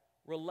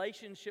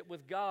relationship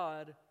with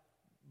God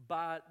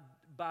by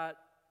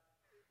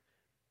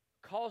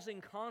causing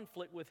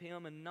conflict with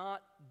Him and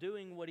not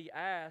doing what He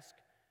asks,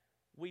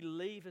 we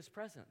leave His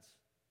presence.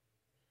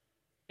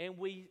 And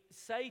we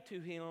say to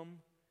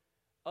Him,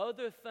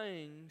 other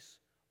things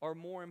are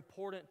more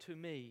important to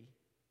me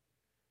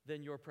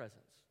than your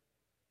presence.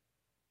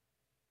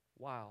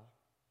 Wow,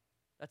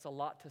 that's a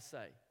lot to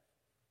say.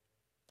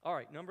 All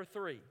right, number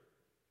 3.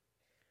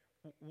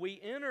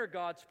 We enter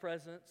God's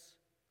presence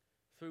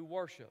through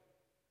worship.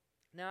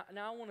 Now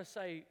I want to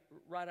say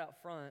right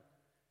out front,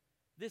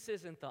 this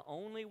isn't the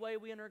only way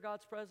we enter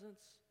God's presence.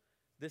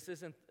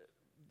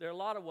 There are a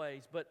lot of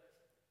ways, but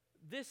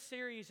this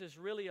series is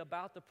really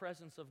about the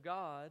presence of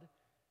God.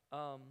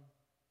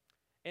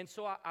 And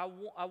so I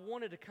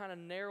wanted to kind of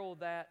narrow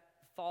that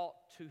thought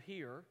to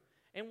here.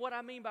 And what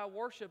I mean by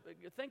worship,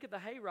 think of the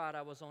hayride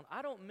I was on.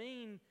 I don't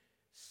mean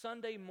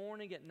Sunday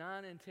morning at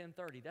 9 and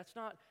 10:30. That's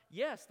not,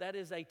 yes, that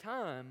is a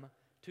time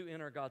to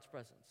enter God's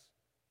presence.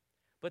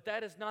 But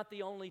that is not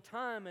the only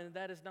time, and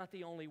that is not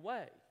the only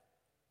way.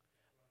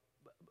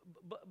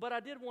 But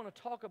I did want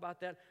to talk about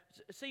that.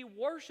 See,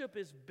 worship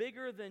is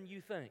bigger than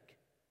you think.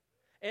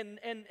 And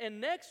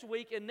next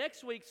week, in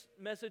next week's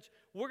message,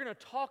 we're going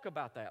to talk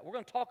about that. We're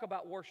going to talk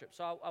about worship.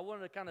 So I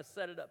wanted to kind of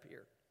set it up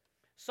here.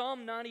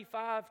 Psalm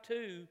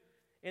 95:2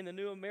 in the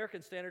New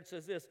American Standard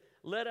says this: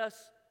 Let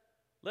us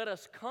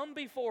come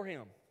before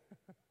Him.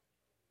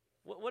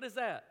 What is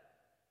that?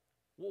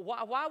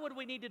 Why would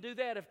we need to do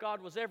that if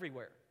God was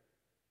everywhere?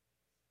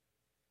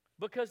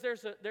 Because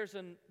there's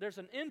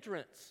an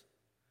entrance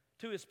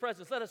to His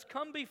presence. Let us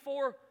come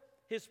before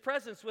His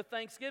presence with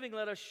thanksgiving.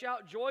 Let us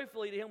shout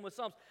joyfully to Him with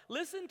psalms.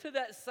 Listen to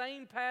that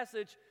same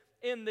passage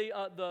in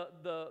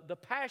the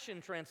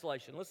Passion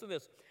Translation. Listen to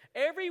this.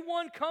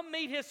 Everyone come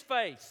meet His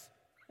face.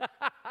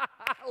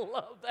 I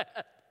love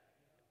that.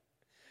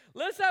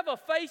 Let's have a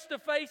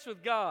face-to-face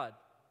with God.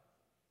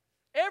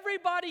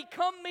 Everybody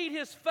come meet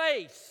His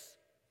face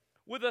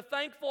with a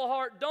thankful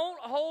heart. Don't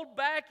hold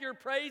back your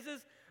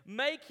praises.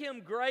 Make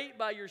Him great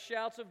by your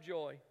shouts of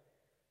joy.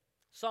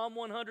 Psalm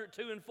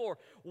 102:4.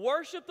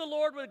 Worship the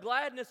Lord with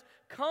gladness.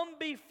 Come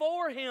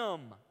before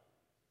Him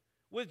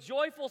with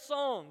joyful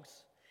songs.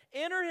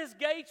 Enter His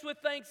gates with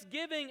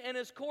thanksgiving and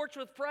His courts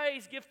with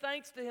praise. Give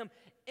thanks to Him.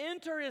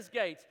 Enter His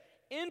gates.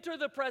 Enter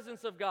the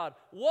presence of God.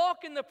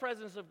 Walk in the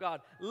presence of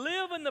God.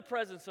 Live in the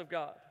presence of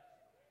God.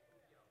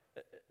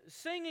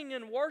 Singing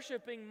and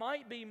worshiping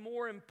might be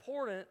more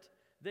important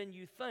than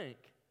you think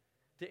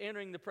to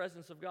entering the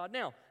presence of God.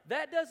 Now,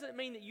 that doesn't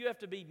mean that you have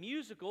to be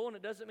musical, and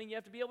it doesn't mean you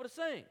have to be able to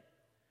sing.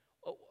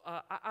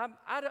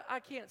 I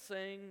can't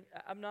sing.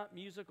 I'm not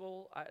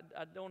musical.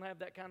 I don't have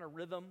that kind of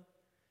rhythm.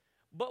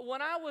 But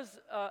when I was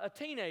a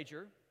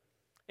teenager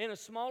in a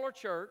smaller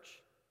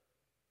church,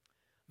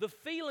 the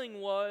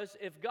feeling was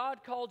if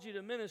God called you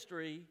to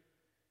ministry,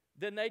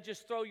 then they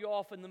just throw you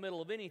off in the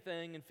middle of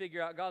anything and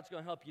figure out God's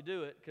going to help you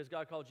do it because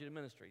God called you to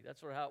ministry.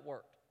 That's sort of how it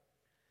worked.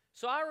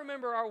 So I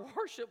remember our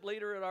worship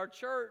leader at our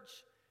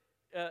church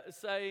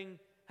saying,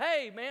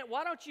 "Hey, man,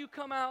 why don't you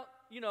come out,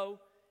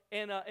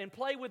 and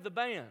play with the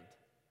band?"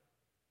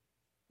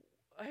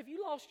 Have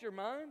you lost your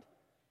mind?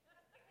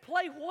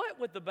 Play what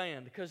with the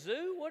band?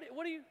 Kazoo?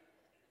 What do you?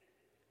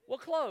 Well,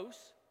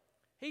 close.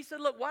 He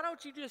said, "Look, why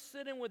don't you just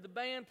sit in with the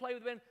band, play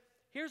with the band?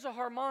 Here's a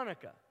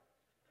harmonica."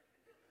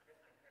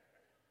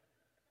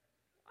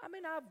 I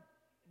mean, I've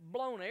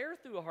blown air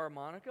through a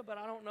harmonica, but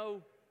I don't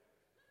know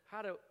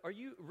how to. Are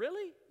you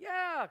really?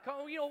 Yeah,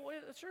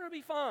 sure, it'll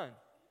be fun.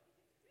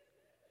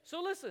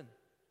 So listen,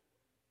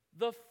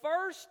 the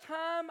first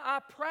time I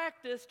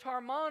practiced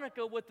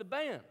harmonica with the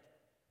band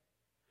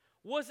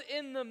was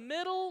in the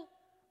middle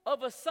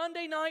of a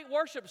Sunday night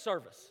worship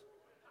service.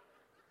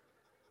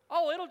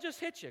 Oh, it'll just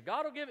hit you.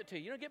 God will give it to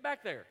you. Get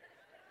back there.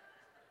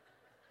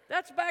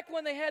 That's back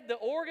when they had the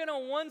organ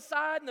on one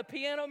side and the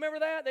piano. Remember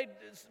that? They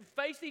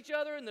faced each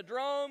other and the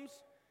drums.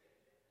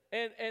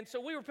 And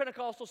so we were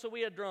Pentecostal, so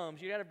we had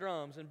drums. You had to have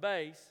drums and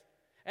bass.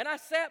 And I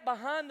sat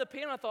behind the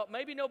piano. I thought,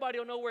 maybe nobody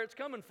will know where it's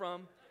coming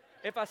from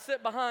if I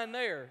sit behind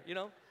there,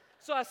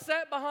 So I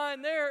sat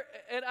behind there,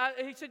 and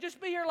he said, "Just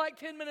be here like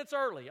 10 minutes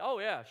early." Oh,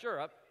 yeah,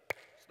 sure.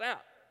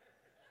 Snap.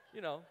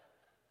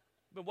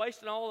 Been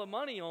wasting all the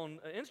money on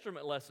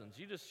instrument lessons.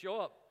 You just show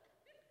up.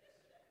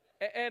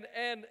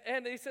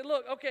 And he said,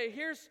 "Look, okay,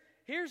 here's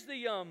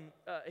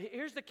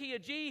the key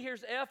of G,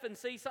 here's F and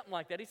C, something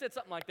like that." He said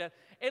something like that.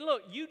 And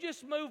look, you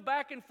just move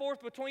back and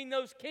forth between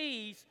those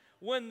keys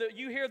when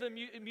you hear the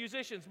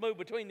musicians move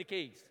between the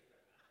keys.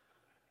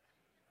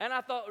 And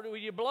I thought, will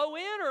you blow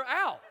in or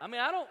out? I mean,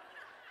 I'm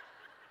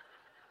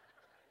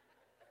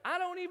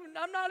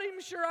not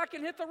even sure I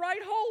can hit the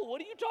right hole. What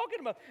are you talking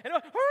about? And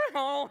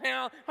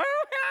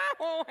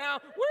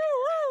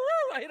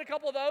I hit a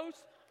couple of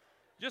those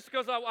just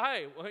because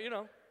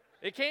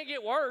it can't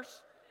get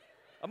worse.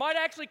 I might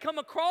actually come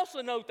across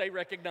a note they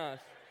recognize.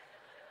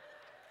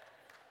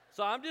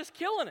 So I'm just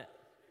killing it.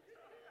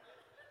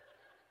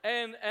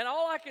 And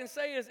all I can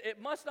say is it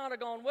must not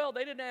have gone well.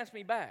 They didn't ask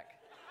me back.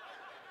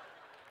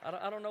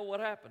 I don't know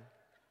what happened.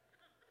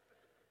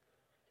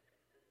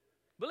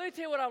 But let me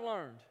tell you what I've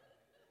learned.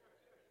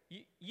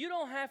 You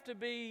don't have to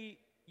be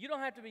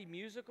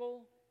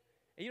musical,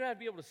 and you don't have to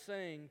be able to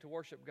sing to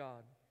worship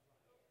God.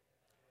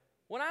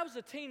 When I was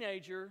a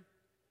teenager,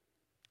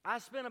 I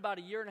spent about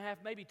a year and a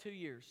half, maybe 2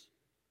 years,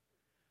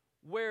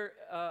 where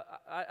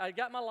I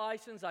got my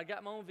license, I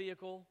got my own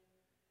vehicle,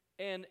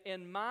 and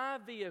in my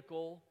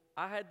vehicle,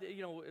 I had a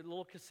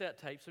little cassette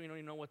tape, so you don't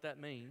even know what that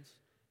means.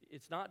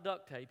 It's not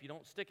duct tape. You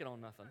don't stick it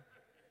on nothing.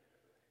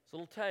 It's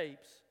little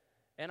tapes,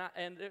 and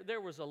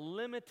there was a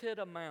limited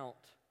amount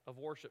of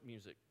worship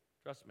music.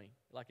 Trust me,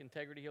 like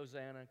Integrity,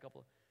 Hosanna, a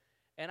couple.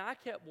 And I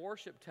kept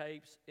worship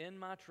tapes in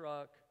my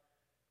truck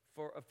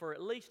for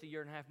at least a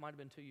year and a half, might have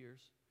been 2 years.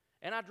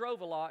 And I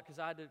drove a lot because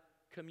I had to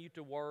commute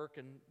to work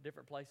and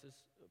different places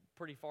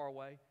pretty far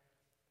away.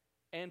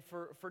 And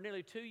for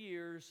nearly 2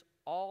 years,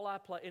 all I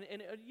played,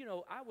 and you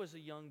know, I was a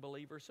young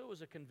believer, so it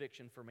was a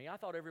conviction for me. I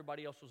thought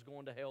everybody else was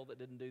going to hell that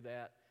didn't do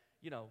that.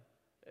 You know,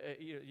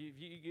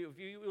 if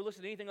you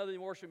listen to anything other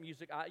than worship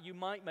music, you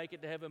might make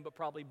it to heaven, but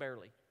probably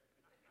barely.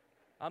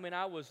 I mean,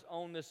 I was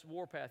on this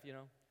warpath, you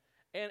know.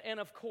 And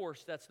of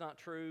course, that's not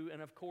true.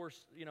 And of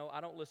course, you know,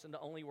 I don't listen to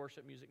only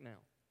worship music now.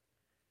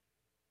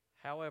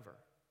 However,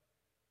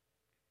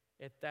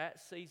 at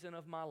that season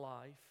of my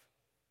life,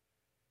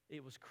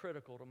 it was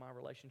critical to my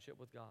relationship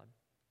with God,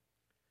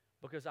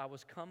 because I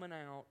was coming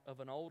out of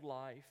an old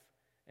life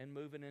and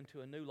moving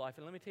into a new life.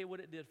 And let me tell you what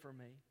it did for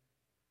me.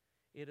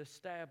 It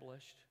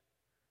established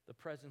the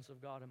presence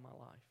of God in my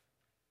life.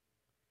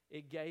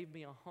 It gave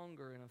me a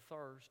hunger and a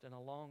thirst and a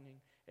longing.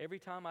 Every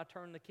time I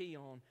turned the key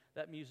on,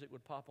 that music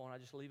would pop on. I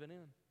just leave it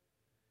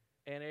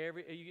in. And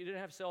you didn't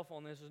have cell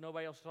phone. There's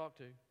nobody else to talk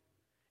to.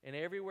 And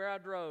everywhere I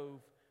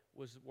drove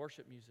was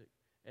worship music.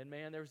 And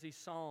man, there was these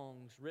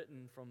songs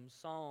written from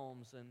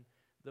Psalms and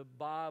the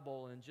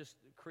Bible and just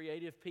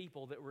creative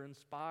people that were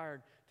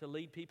inspired to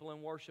lead people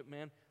in worship.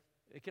 Man,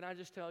 can I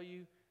just tell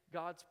you,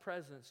 God's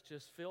presence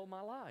just filled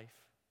my life.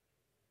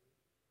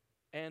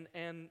 And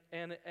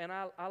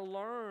I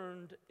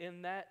learned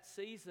in that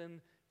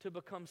season to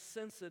become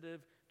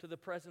sensitive to the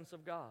presence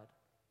of God.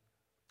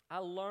 I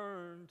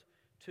learned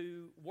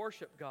to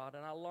worship God,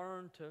 and I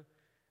learned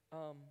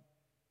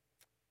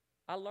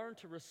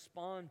to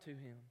respond to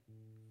Him.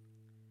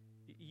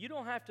 You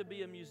don't have to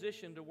be a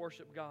musician to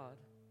worship God.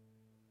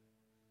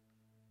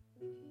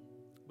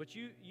 But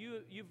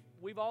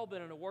we've all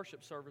been in a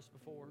worship service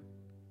before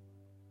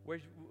where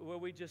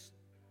we just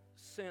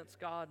sense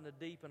God in a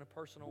deep and a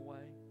personal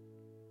way.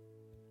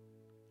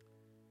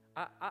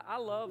 I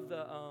love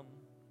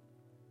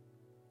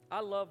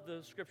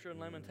the scripture in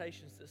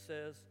Lamentations that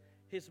says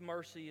His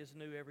mercy is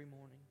new every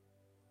morning.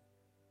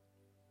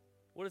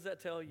 What does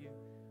that tell you?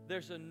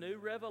 There's a new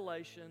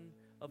revelation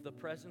of the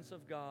presence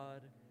of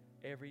God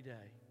every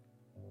day.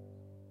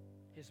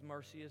 His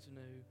mercy is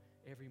new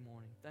every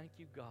morning. Thank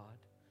you, God,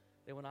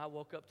 that when I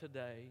woke up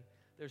today,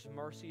 there's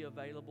mercy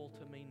available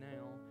to me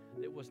now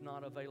that was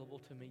not available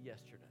to me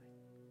yesterday.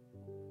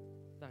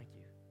 Thank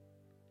you.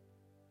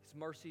 His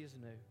mercy is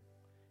new.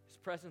 His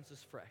presence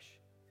is fresh.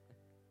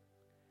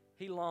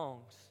 He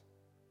longs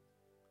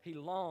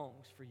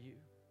for you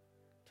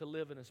to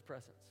live in His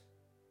presence,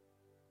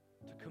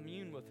 to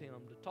commune with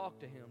Him, to talk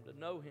to Him, to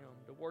know Him,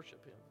 to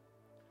worship Him.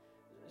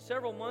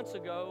 Several months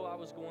ago, I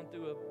was going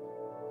through a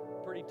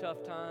pretty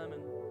tough time,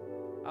 and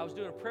I was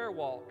doing a prayer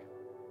walk.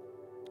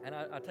 And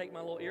I take my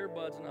little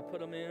earbuds and I put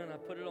them in, and I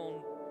put it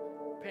on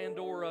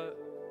Pandora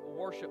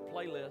worship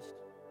playlist.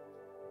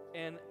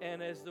 And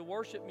as the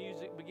worship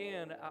music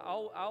began,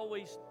 I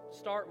always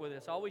start with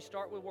this. I always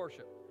start with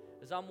worship.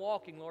 As I'm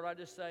walking, Lord, I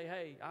just say,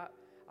 hey,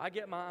 I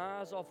get my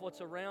eyes off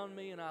what's around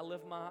me, and I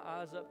lift my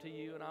eyes up to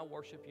You, and I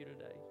worship You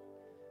today.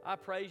 I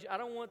praise You. I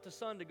don't want the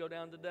sun to go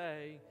down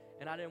today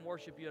and I didn't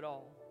worship You at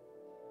all.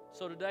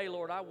 So today,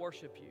 Lord, I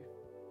worship You.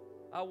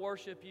 I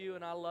worship You,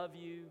 and I love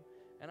You,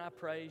 and I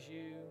praise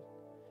You.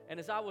 And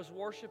as I was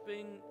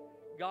worshiping,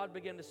 God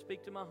began to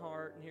speak to my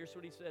heart, and here's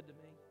what He said to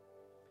me.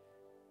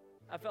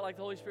 I felt like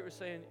the Holy Spirit was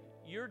saying,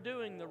 you're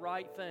doing the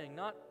right thing,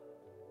 not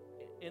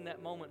in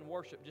that moment in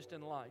worship, just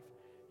in life.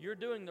 You're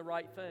doing the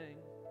right thing,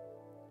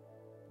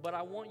 but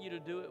I want you to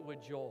do it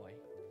with joy.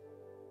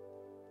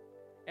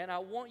 And I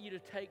want you to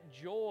take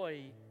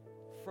joy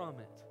from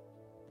it.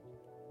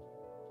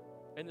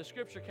 And the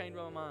scripture came to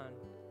my mind.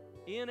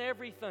 In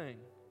everything,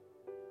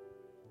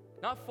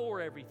 not for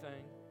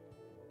everything,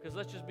 because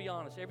let's just be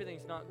honest,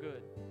 everything's not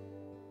good.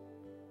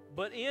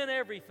 But in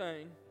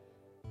everything,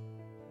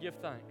 give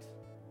thanks.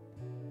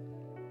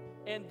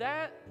 And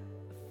that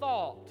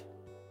thought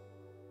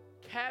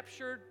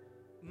captured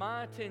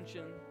my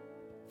attention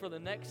for the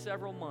next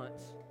several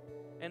months.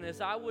 And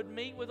as I would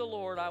meet with the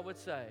Lord, I would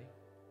say,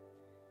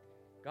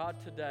 God,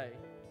 today,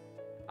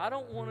 I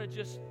don't want to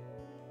just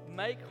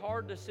make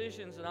hard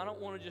decisions, and I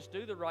don't want to just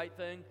do the right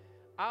thing.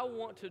 I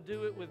want to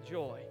do it with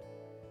joy,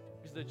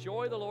 because the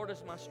joy of the Lord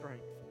is my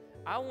strength.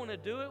 I want to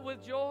do it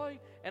with joy,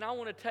 and I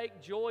want to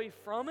take joy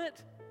from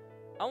it.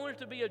 I want it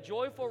to be a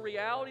joyful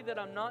reality that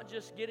I'm not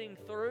just getting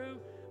through,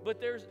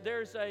 but there's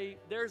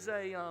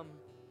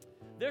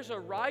a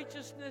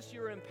righteousness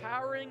You're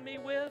empowering me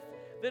with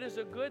that is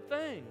a good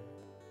thing.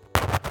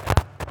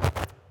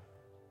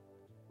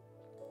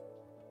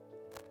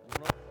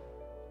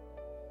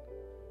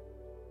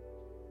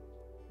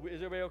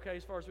 Is everybody okay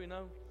as far as we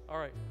know? All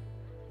right.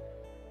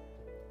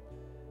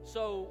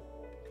 So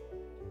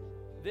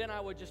then I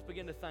would just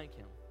begin to thank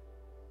Him.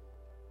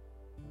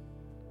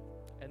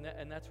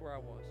 And that's where I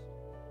was.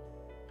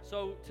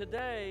 So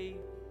today,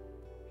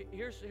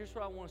 here's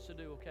what I want us to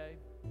do, okay?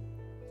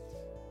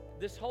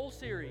 This whole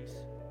series,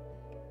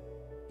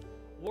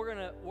 we're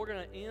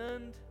gonna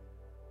end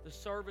the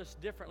service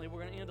differently.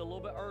 We're gonna end a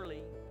little bit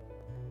early,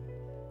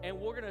 and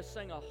we're gonna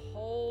sing a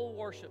whole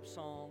worship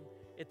song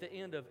at the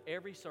end of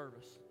every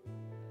service,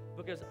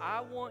 because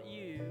I want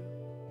you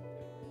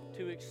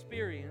to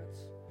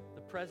experience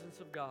the presence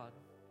of God.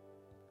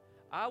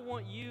 I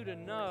want you to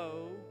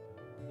know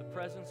the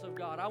presence of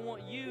God. I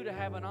want you to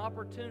have an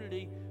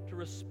opportunity to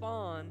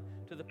respond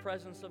to the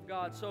presence of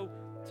God. So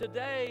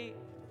today,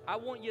 I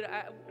want you to,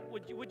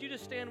 would you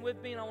just stand with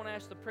me, and I want to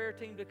ask the prayer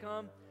team to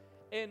come.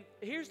 And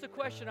here's the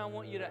question I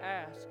want you to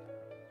ask.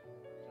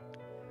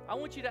 I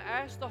want you to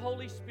ask the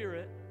Holy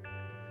Spirit,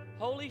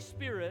 Holy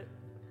Spirit,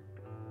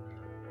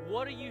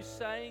 what are you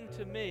saying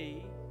to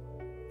me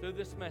through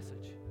this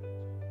message?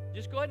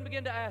 Just go ahead and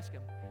begin to ask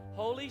Him.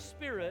 Holy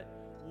Spirit,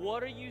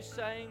 what are you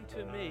saying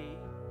to me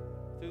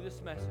through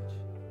this message?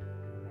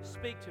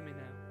 Speak to me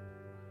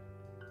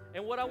now.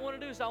 And what I want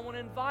to do is I want to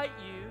invite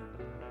you.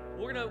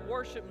 We're going to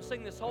worship and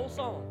sing this whole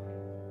song.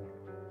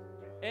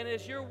 And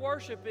as you're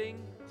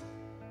worshiping,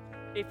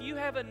 if you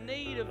have a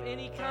need of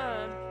any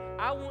kind,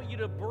 I want you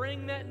to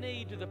bring that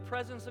need to the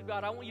presence of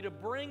God. I want you to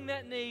bring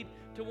that need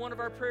to one of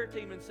our prayer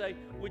team and say,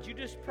 would you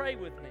just pray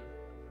with me?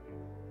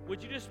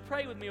 Would you just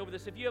pray with me over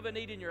this? If you have a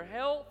need in your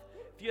health,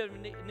 if you have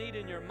a need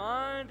in your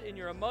mind, in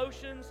your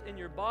emotions, in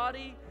your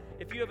body,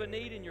 if you have a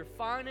need in your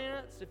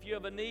finance, if you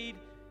have a need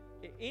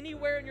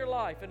anywhere in your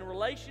life, in a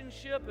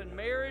relationship, in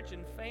marriage,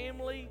 in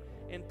family,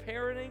 in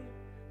parenting,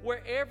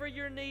 wherever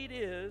your need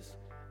is,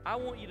 I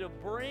want you to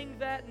bring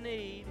that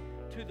need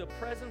to the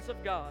presence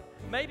of God.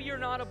 Maybe you're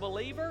not a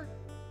believer,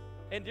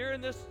 and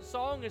during this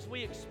song, as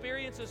we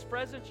experience His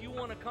presence, you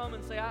want to come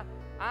and say,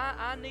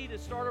 I need to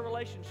start a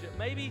relationship.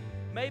 Maybe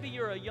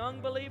you're a young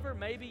believer.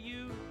 Maybe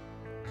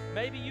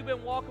you've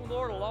been walking with the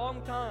Lord a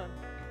long time,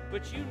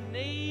 but you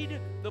need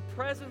the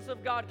presence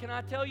of God. Can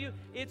I tell you,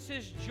 it's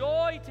His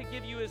joy to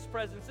give you His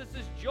presence. It's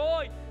His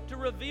joy to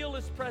reveal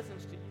His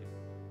presence to you.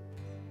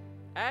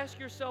 Ask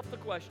yourself the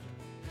question,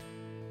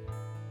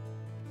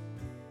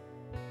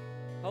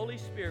 Holy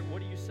Spirit,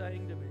 what are you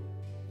saying to me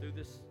through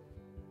this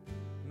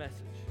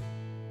message?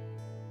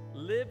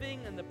 Living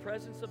in the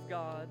presence of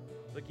God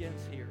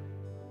begins here.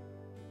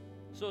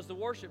 So as the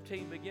worship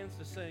team begins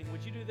to sing,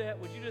 would you do that?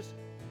 Would you just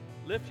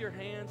lift your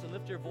hands and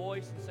lift your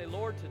voice and say,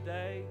 Lord,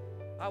 today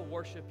I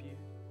worship you.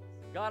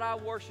 God, I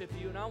worship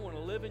you, and I want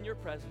to live in your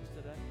presence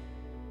today.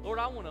 Lord,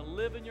 I want to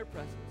live in your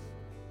presence.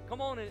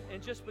 Come on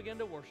and just begin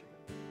to worship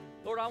Him.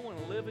 Lord, I want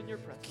to live in your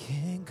presence.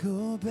 Can't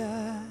go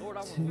back Lord,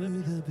 I want to live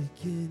in the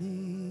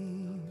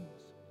beginning.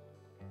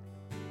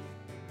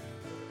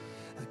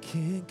 I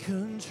can't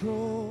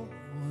control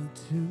what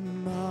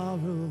tomorrow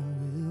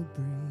will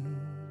bring,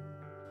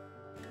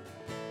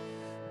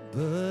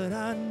 but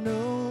I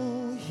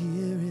know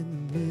here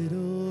in the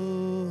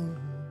middle,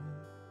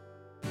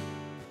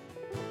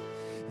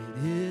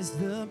 it is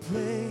the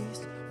place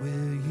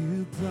where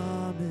you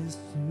promised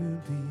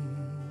to be.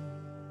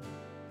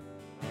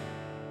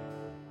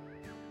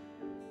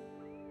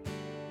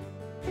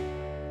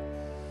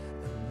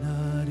 I'm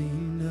not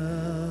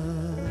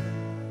enough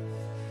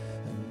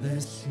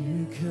unless you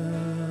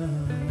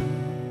come.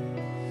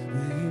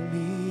 Will you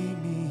meet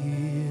me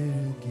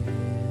here again?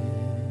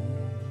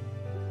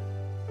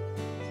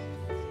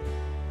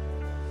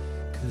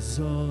 'Cause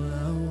all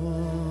I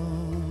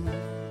want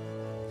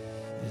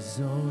is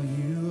all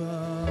you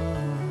are.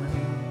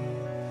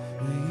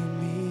 Will you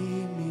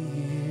meet me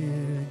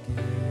here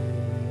again?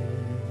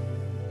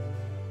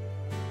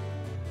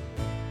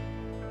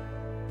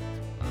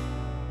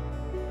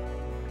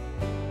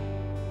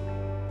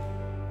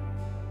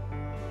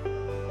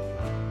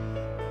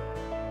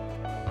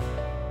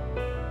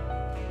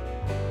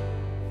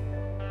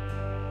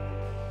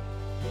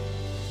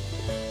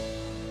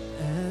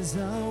 As I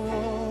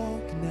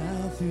walk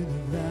now through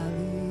the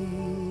valley,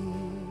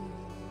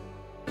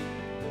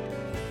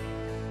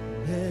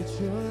 let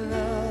your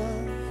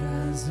love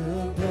rise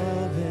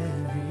above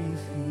every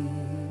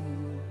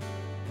fear,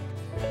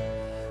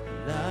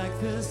 like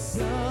the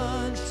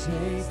sun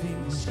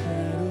shaping the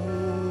shadow.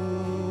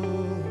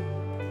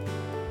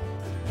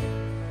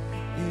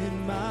 In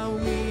my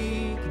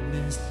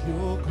weakness,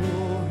 your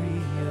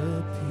glory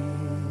appears.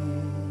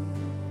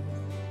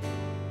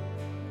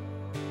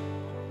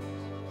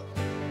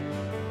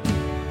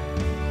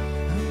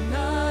 I'm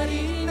not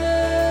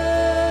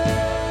enough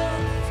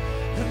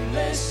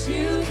unless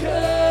you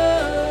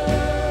come.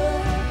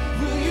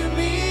 Will you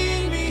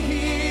meet me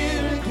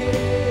here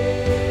again?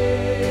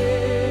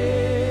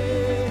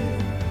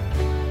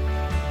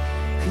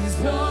 'Cause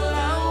all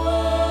I want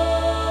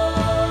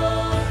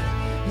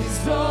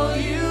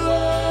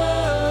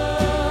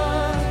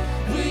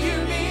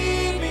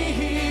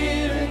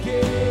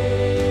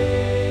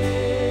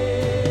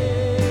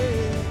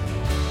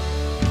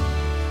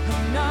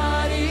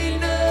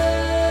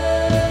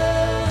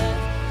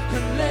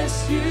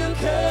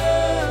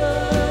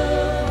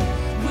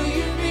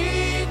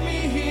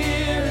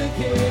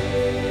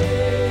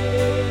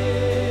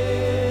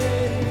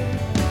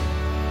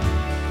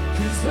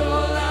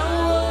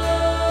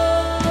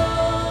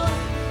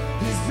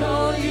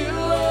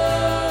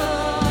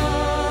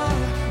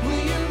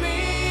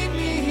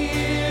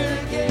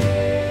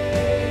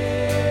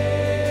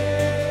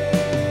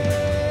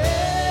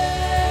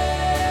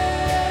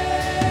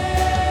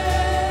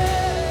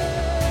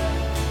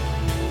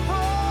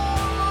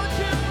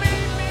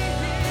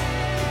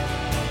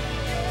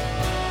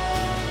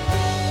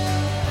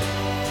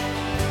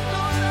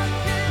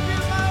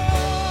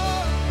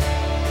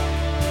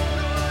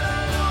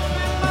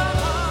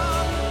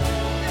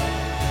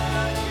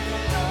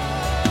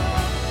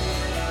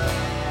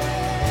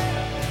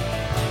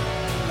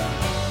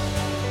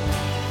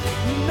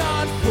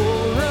Not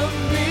for a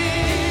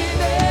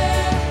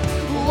minute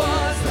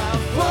was I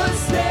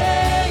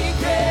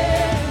forsaken.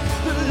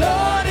 The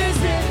Lord is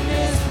in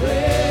this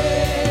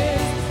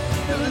place.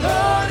 The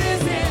Lord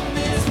is in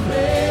this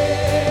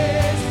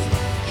place.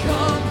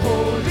 Come,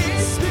 Holy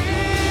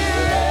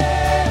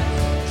Spirit,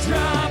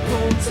 drop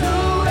on to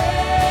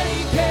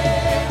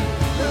awaken.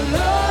 The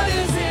Lord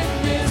is in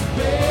this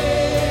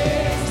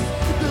place.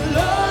 The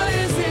Lord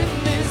is in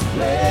this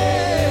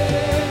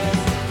place.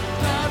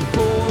 Not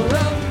for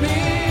a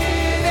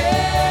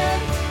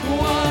minute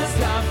was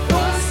I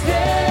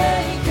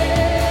forsaken.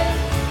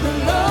 The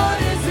Lord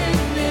is in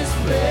this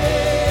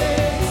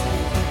place.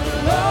 The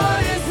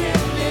Lord is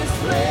in this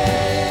place.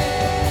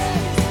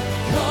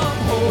 Come,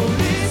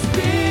 Holy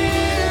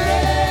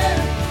Spirit,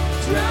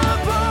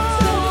 drop on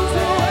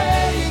to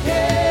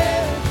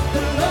awaken.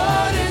 The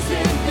Lord is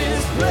in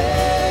this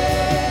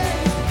place.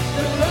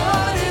 The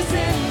Lord is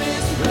in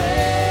this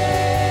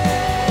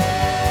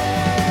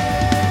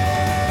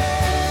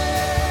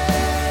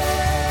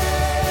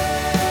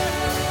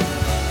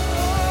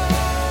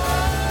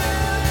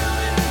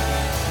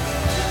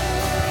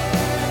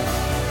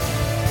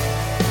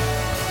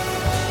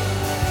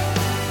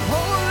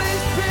Holy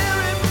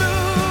Spirit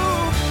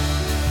move.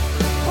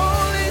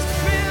 Holy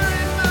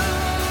Spirit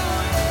move.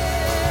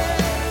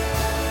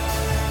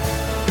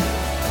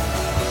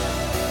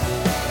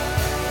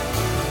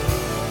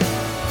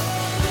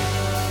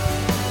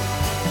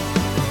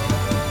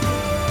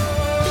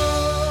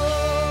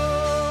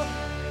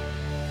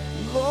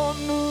 Lord,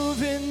 move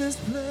in this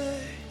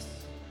place.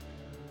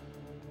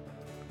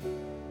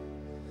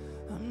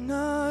 I'm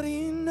not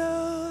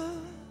enough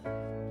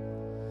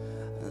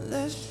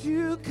unless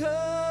you come.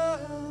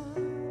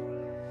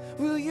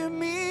 Will you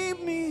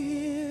meet me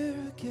here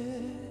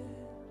again?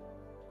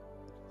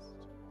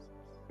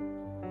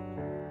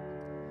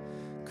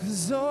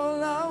 'Cause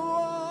all I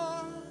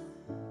want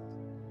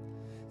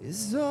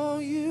is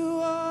all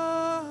you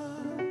are.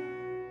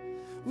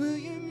 Will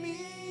you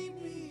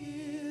meet me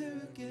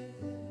here again?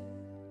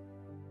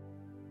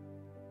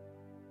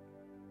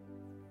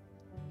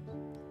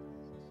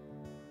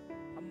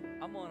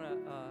 I'm going to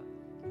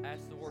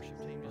ask the worship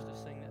team just to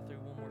sing that through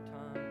one more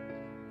time.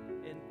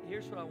 And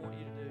here's what I want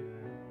you to do.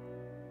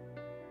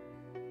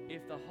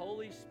 If the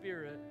Holy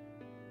Spirit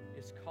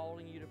is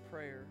calling you to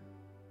prayer,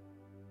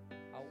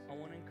 I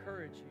want to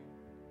encourage you.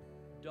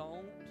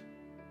 Don't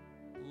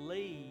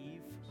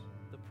leave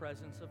the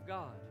presence of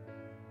God.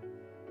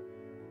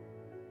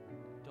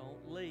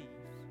 Don't leave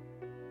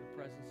the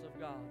presence of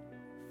God.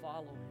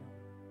 Follow Him.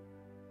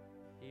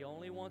 He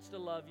only wants to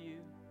love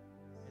you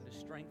and to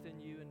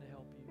strengthen you and to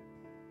help you.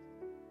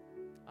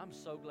 I'm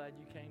so glad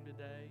you came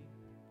today.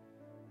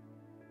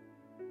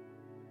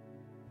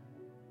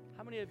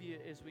 How many of you,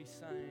 as we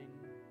sang,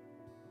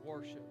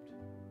 worshiped,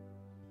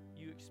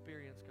 you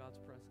experienced God's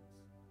presence?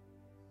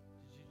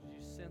 Did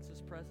you sense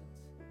His presence?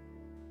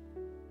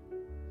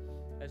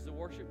 As the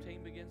worship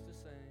team begins to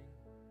sing,